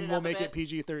funny, Kid and it we'll up a make it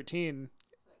bit. PG-13."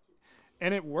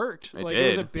 And it worked. It Like it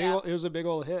was a did. big, Yeah. it was a big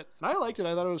old hit, and I liked it.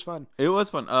 I thought it was fun. It was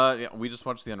fun. Yeah, we just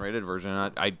watched the unrated version.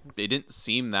 It didn't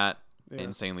seem that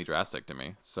insanely drastic to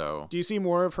me. So Do you see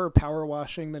more of her power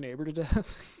washing the neighbor to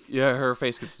death? yeah, her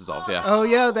face gets dissolved. Yeah. Oh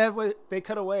yeah, that was, they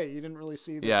cut away. You didn't really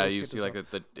see. The Yeah, face you get see like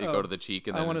dissolved. it go to the cheek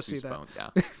and I then wanna it's see these that. bones. Yeah.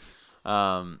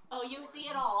 Oh, you see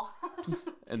it all.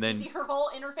 And You then see her whole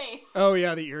inner face. Oh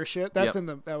yeah, the ear shit. That's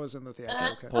Yep. that was in the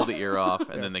theatrical cut. pull the ear off,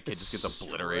 and then the kid just gets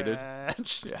obliterated.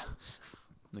 Scratched. Yeah.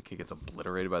 The kid gets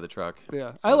obliterated by the truck.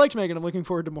 Yeah, I liked Megan. I'm looking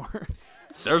forward to more.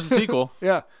 There's a sequel.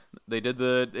 Yeah, They did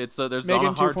there's Megan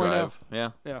on a hard 2.0. drive.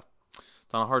 Yeah. yeah,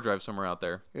 It's on a hard drive somewhere out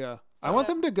there. yeah. I want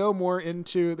them to go more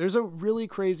into. There's a really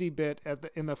crazy bit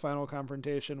in the final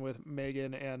confrontation with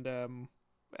Megan and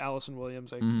Allison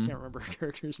Williams. I can't remember her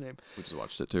character's name. We just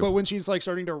watched it too. But when she's like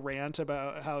starting to rant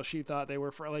about how she thought they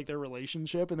were for like their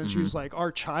relationship, and then she Mm-hmm. was like,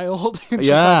 "Our child," and she's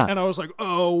Yeah. like- and I was like,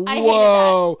 "Oh, I hated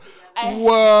whoa, that. I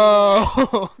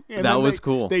whoa!" And That then was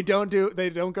cool. They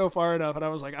don't go far enough, and I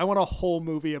was like, "I want a whole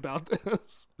movie about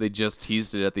this." They just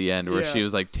teased it at the end where Yeah. she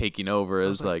was like taking over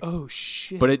as like, "Oh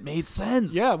shit!" but it made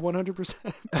sense. yeah, 100%.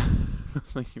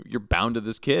 It's like you're bound to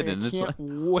this kid, I and it's can't like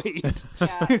wait.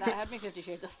 Yeah, that had me 50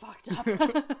 Shades of fucked up.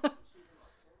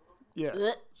 Yeah,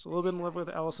 Blech. just a little bit in love with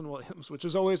Allison Williams, which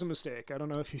is always a mistake. I don't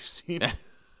know if you've seen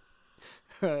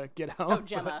Get Out. Oh,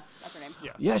 Gemma. That's her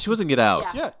name. yeah, she wasn't Get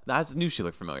Out. Yeah. I knew she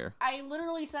looked familiar. I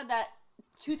literally said that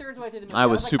 2/3 way through the movie. I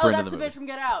was like, super oh, into that's the the movie. bitch from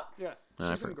Get Out. Yeah, I've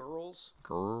she's in heard. Girls.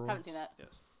 Girl, Haven't seen that. Yes.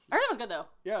 I heard that was good though.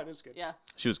 Yeah, it is good. Yeah.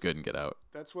 she was good in Get Out.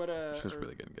 That's what She was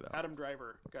really good in Get Out. Adam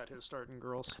Driver got his start in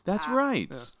Girls. That's Ah. right.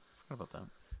 Yeah. Forgot about that.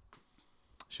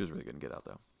 She was really good in Get Out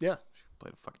though. Yeah, She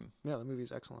played a fucking. yeah, the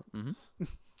movie's excellent. I want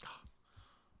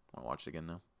to watch it again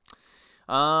now.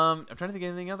 I'm trying to think of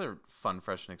anything other fun,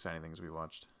 fresh, and exciting things we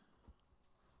watched.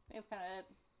 I think it's kind of it.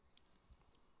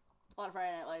 A lot of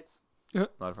Friday Night Lights. A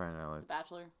lot of Friday Night Lights.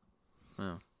 Bachelor.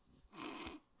 Yeah.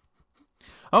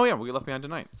 Oh yeah, we get Left Behind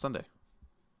tonight, Sunday.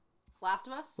 Last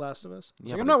of Us? Last of Us. It's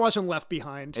Yeah, like, but I'm not it's- watching Left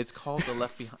Behind. It's called the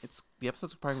Left Behind. The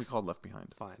episode's probably called Left Behind.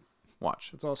 Fine.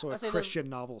 Watch. It's also a I'll say Christian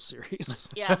novel series.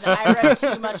 Yeah, that I read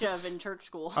too much of in church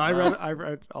school. I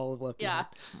read all of Left Yeah.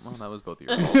 Behind. Well, that was both of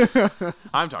your faults.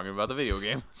 I'm talking about the video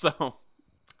game. So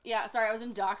Yeah, sorry, I was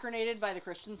indoctrinated by the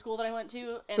Christian school that I went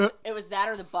to, and it was that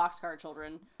or the Boxcar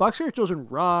Children. Boxcar Children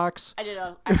rocks. I did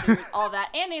actually all of that,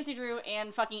 and Nancy Drew,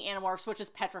 and fucking Animorphs, which is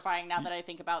petrifying now that I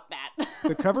think about that.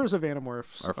 The covers of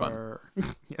Animorphs Are fun.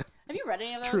 yeah, Have you read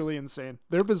any of those? truly insane.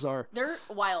 They're bizarre. They're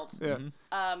wild. Yeah.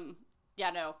 Yeah,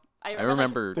 no. I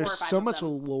remember- like 4 or There's 5 so of much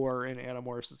them. lore in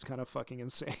Animorphs. It's kind of fucking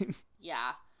insane.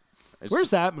 Yeah.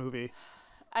 Where's that movie?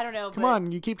 I don't know. Come but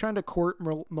on, you keep trying to court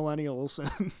millennials.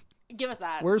 And Give us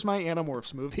that. where's my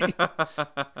Animorphs movie?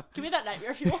 Give me that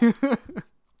nightmare fuel. Because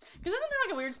isn't there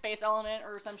like a weird space element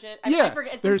or some shit? I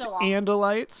forget. It's been there's so long.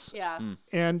 Andalites Yeah.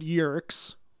 and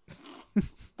Yeerks.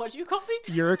 What'd you call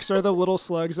me? Yeerks are the little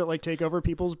slugs that like take over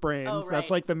people's brains. Oh, That's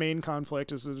right. like the main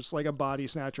conflict. Is just like a body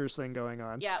snatchers thing going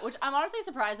on. Yeah, which I'm honestly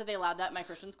surprised that they allowed that in my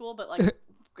Christian school, but like,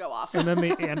 go off. And then the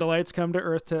Andalites come to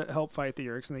Earth to help fight the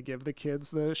Yeerks, and they give the kids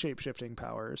the shape-shifting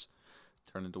powers.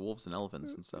 turn into wolves and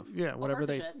elephants and stuff. Yeah, whatever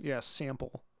sorts of they shit.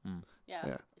 sample.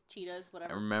 yeah. Cheetahs, I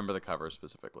whatever. remember the cover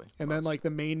specifically. And then like the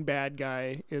main bad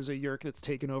guy is a Yeerk that's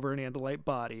taken over an Andalite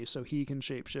body, so he can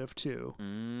shapeshift too.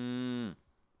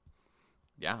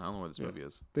 Yeah, I don't know where this movie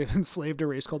is. They've enslaved a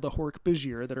race called the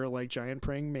Hork-Bajir that are like giant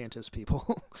praying mantis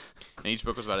people. And each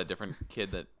book was about a different kid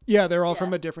that. Yeah, they're all Yeah.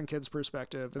 from a different kid's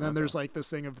perspective. And then Okay. there's like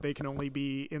this thing of they can only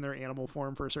be in their animal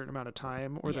form for a certain amount of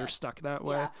time, or Yeah. they're stuck that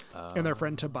way. Yeah. And their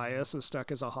friend Tobias is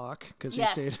stuck as a hawk because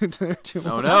Yes. he stayed there too Oh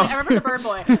long. no! I remember the bird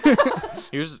boy.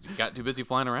 He got too busy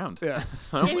flying around. Yeah,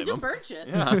 I don't Yeah, he's blame doing him. bird shit.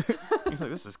 Yeah. He's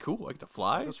like, this is cool. I get to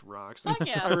fly. this rocks. Fuck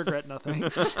yeah. I regret nothing.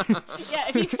 Yeah,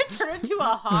 if you could turn into a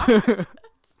hawk,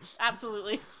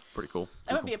 absolutely. Pretty cool.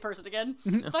 I wouldn't be a person again.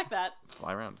 Fuck that.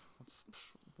 Fly around.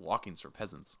 Walking's for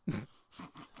peasants.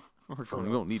 We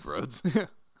don't need roads. Caw-caw.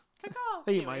 I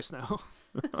eat Anyway. mice now.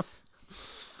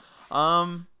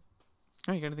 Oh,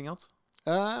 you got anything else?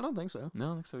 I don't think so. No, I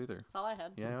don't think so either. That's all I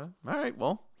had. Yeah. All right.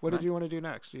 Well, What did you want to do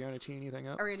next? Do you want to tee anything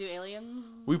up? Are we gonna do aliens?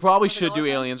 we probably Was it should do Dollar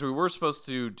Shave? Aliens. We were supposed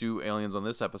to do Aliens on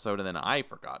this episode, and then I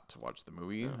forgot to watch the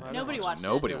movie. Nobody watched it.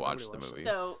 Nobody Yeah, watched the nobody movie.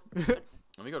 So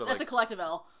Let me go to that's a collective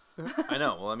L. I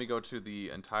know. Well, let me go to the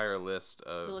entire list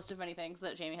The of list of many things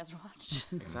that Jamie has watched.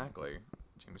 exactly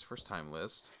Jamie's first time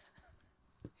list.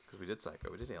 Because we did Psycho,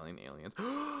 we did Aliens.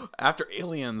 After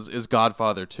Aliens is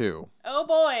Godfather 2, Oh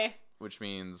boy, which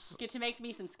means get to make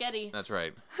me some sketty. that's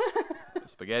right.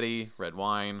 Spaghetti, red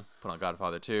wine, put on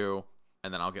Godfather 2,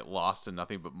 and then I'll get lost in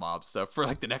nothing but mob stuff for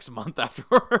like the next month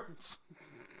afterwards.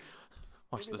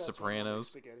 Watch The Sopranos.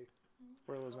 Spaghetti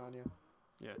or lasagna.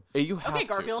 Yeah. Hey, you have Okay, to.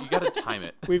 Garfield. You gotta time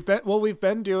it. We've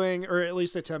been doing, or at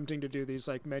least attempting to do these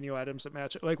like menu items that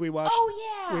match. Like we watched.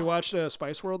 Oh yeah, We watched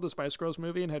Spice World, the Spice Girls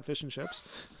movie, and had fish and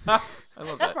chips. I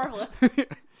love that's that. marvelous.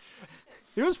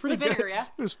 It was pretty With good. vinegar, yeah?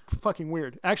 It was fucking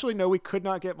weird. Actually, no, we could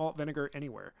not get malt vinegar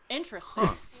anywhere. Interesting.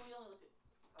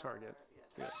 Target.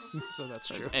 Yeah. So that's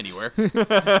true. Anywhere.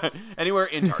 Anywhere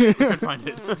in Target. We could find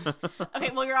it. Okay,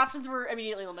 well your options were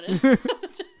immediately limited.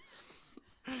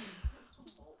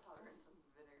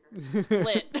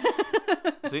 Lit.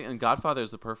 See, and Godfather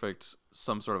is the perfect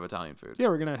some sort of Italian food. Yeah,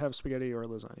 we're gonna have spaghetti or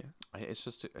lasagna. It's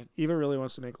just Eva really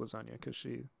wants to make lasagna because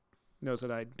she knows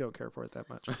that I don't care for it that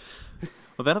much.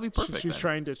 well, that'll be perfect. She's then.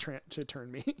 trying to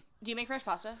turn me. Do you make fresh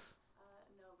pasta? No,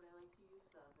 but I like to use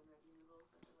the veggie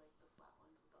noodles. I like the flat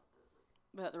ones without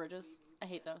the Without the ridges? I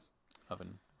hate those.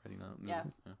 Oven ready now. Yeah.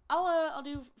 I'll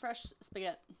do fresh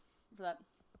spaghetti for that.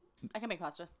 I can make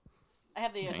pasta. I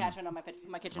have the attachment on my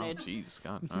Oh, KitchenAid. jeez,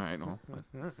 God. All right, well, all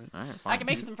right, fine. I can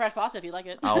make some fresh pasta if you like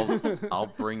it. I'll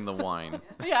bring the wine.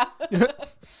 Yeah. I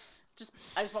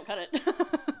just won't cut it.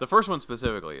 The first one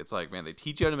specifically, it's like, man, they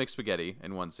teach you how to make spaghetti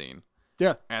in one scene,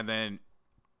 Yeah. and then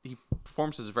he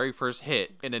performs his very first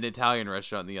hit in an Italian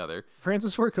restaurant in the other.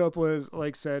 Francis Ford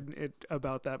Coppola said it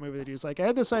about that movie that he was like, I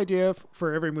had this idea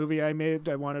for every movie I made.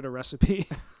 I wanted a recipe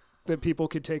that people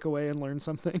could take away and learn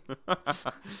something.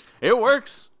 It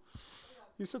works.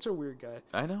 He's such a weird guy.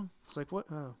 I know. It's like, what?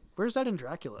 Oh, where's that in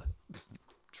Dracula?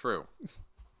 True.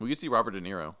 We get to see Robert De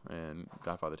Niro in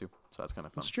Godfather 2, so that's kind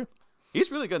of fun. It's true. He's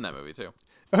really good in that movie too.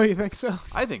 Oh, you think so?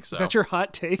 I think so. Is that your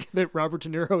hot take that Robert De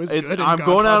Niro is good? in I'm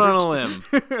going out on a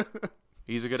Godfather limb.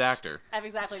 He's a good actor. I have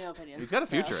exactly no opinions. He's got a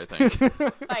so- future, I think.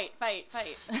 Fight.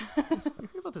 You heard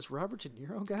about this Robert De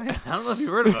Niro guy? I don't know if you've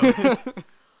heard of him.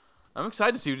 I'm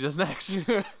excited to see what he does next.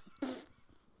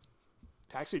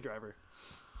 Taxi driver.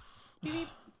 Beep, beep.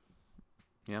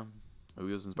 Yeah. Who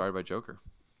was inspired by Joker?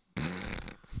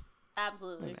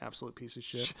 Absolutely. An absolute piece of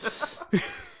shit.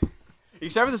 You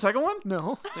excited for the second one?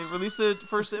 No, They released the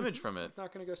first image from it.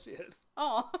 not gonna go see it.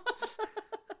 Oh.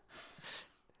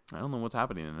 I don't know what's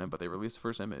happening in it, but they released the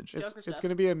first image. It's Joker stuff.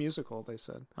 gonna be a musical. They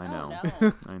said I know.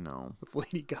 no. I know. with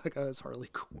Lady Gaga as Harley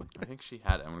Quinn. I think she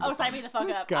had it. I'm gonna Oh, go sign find me the fuck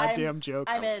up. Goddamn joke.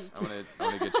 I'm in. I want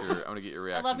to get your I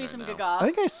reaction. love me right some now. I Gaga.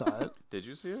 think I saw it. Did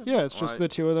you see it? Yeah, it's just Why- the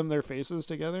two of them, their faces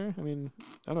together. I mean,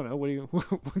 I don't know. What do you?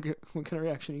 What kind of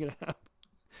reaction are you gonna have?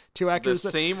 Two the actors.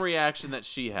 same reaction that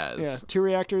she Yeah, has.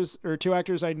 two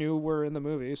actors I knew were in the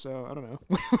movie, so I don't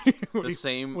know. The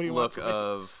same what do you want look from me?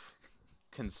 of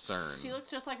concern. She looks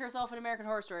just like herself in American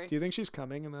Horror Story. Do you think she's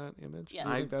coming in that image? Yes. Do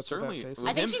you I think that's what that certainly- face is? with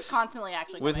I think him- she's constantly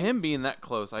actually With coming. him being that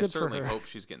close, I Good for certainly her. hope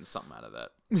she's getting something out of that.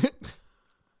 Harley would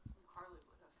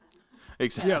have been.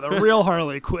 Exactly. Yeah, the real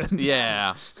Harley Quinn.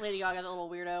 Yeah. Lady Gaga, the little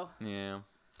weirdo. Yeah.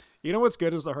 You know what's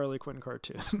good is the Harley Quinn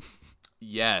cartoon.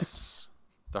 Yes.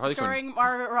 The Harley Quinn. Starring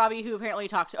Margaret Robbie, who apparently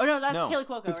talks. Oh no, that's No. Kaylee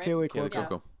Cuoco, It's right? Kaylee Kaylee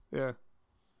Cuoco. Cuoco.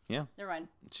 Yeah, Never mind.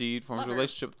 She forms Love a her.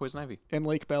 relationship with Poison Ivy. and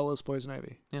Lake Bell is Poison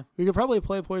Ivy. Yeah. We could probably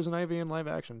play Poison Ivy in live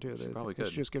action too. They probably should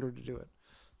could. just get her to do it.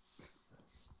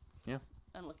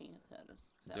 I'm looking at that.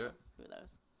 Is that Do it. who that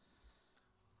is?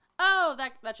 Oh,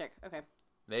 that chick. Okay.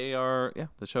 They are, yeah,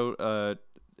 the show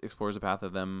explores the path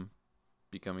of them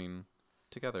becoming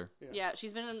together. Yeah,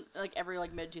 she's been in like every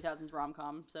like mid 2000s rom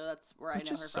com, so that's where I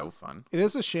Which know her is so from. fun. It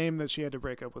is a shame that she had to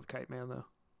break up with Kite Man though.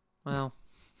 Well,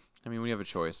 I mean, when you have a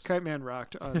choice. Kite Man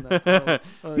rocked on that.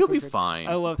 Harley He'll Quinn be cartoon. fine.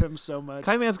 I love him so much.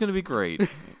 Kite Man's going to be great.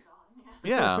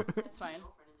 Yeah. It's fine.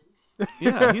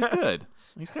 Yeah, he's good.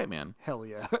 He's Kite Man. Hell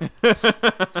yeah.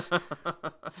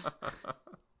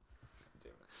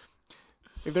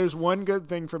 If there's one good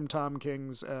thing from Tom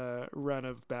King's run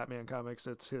of Batman comics,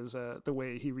 it's his the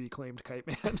way he reclaimed Kite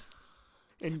Man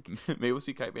and Maybe we'll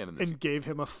see Kite Man in this. and gave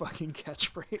him a fucking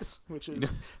catchphrase, which is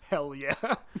hell yeah.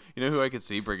 You know who I could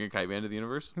see bringing Kite Man to the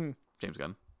universe? James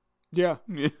Gunn. Yeah,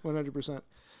 Yeah. 100%.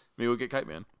 Maybe we'll get Kite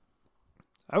Man.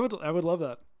 I would love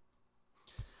that.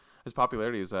 His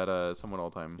popularity is at somewhat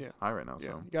all-time Yeah. high right now. Yeah,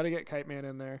 So you got to get Kite Man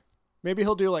in there. Maybe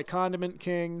he'll do like Condiment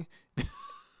King,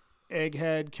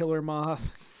 Egghead, Killer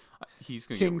Moth, he's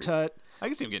going to get King weird. Tut, I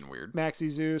can see him getting weird. Maxie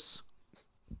Zeus.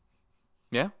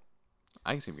 Yeah?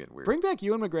 I can see him getting weird. Bring back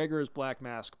Ewan McGregor as Black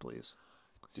Mask, please.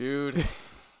 Dude.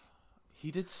 He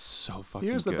did so fucking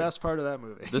He was the good. best part of that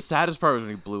movie. The saddest part was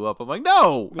when he blew up. I'm like,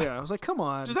 no! Yeah, I was like, come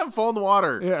on. Just have him fall in the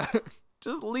water. Yeah.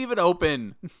 Just leave it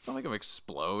open. Don't make him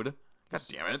explode. God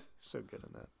damn it. So good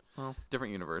in that. Well,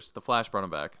 different universe. The Flash brought him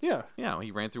back. Yeah. Yeah, he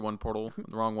ran through one portal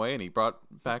the wrong way, and he brought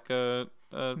back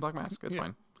Black Mask. It's Yeah.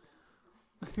 fine.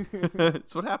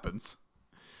 That's what happens.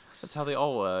 That's how they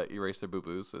all erase their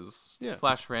boo-boos. Is Yeah.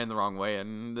 Flash ran the wrong way,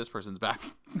 and this person's back.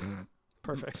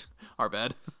 Perfect. Our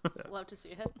bad. Love to see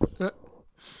it.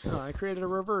 Oh, I created a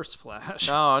reverse Flash.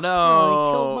 Oh no! Oh,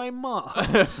 he killed my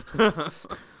mom.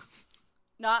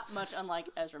 Not much unlike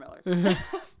Ezra Miller.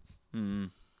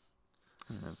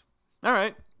 Yes. All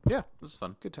right. Yeah. This is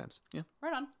fun. Good times.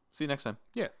 Right on. See you next time.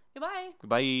 Yeah. Goodbye.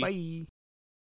 Goodbye. Bye.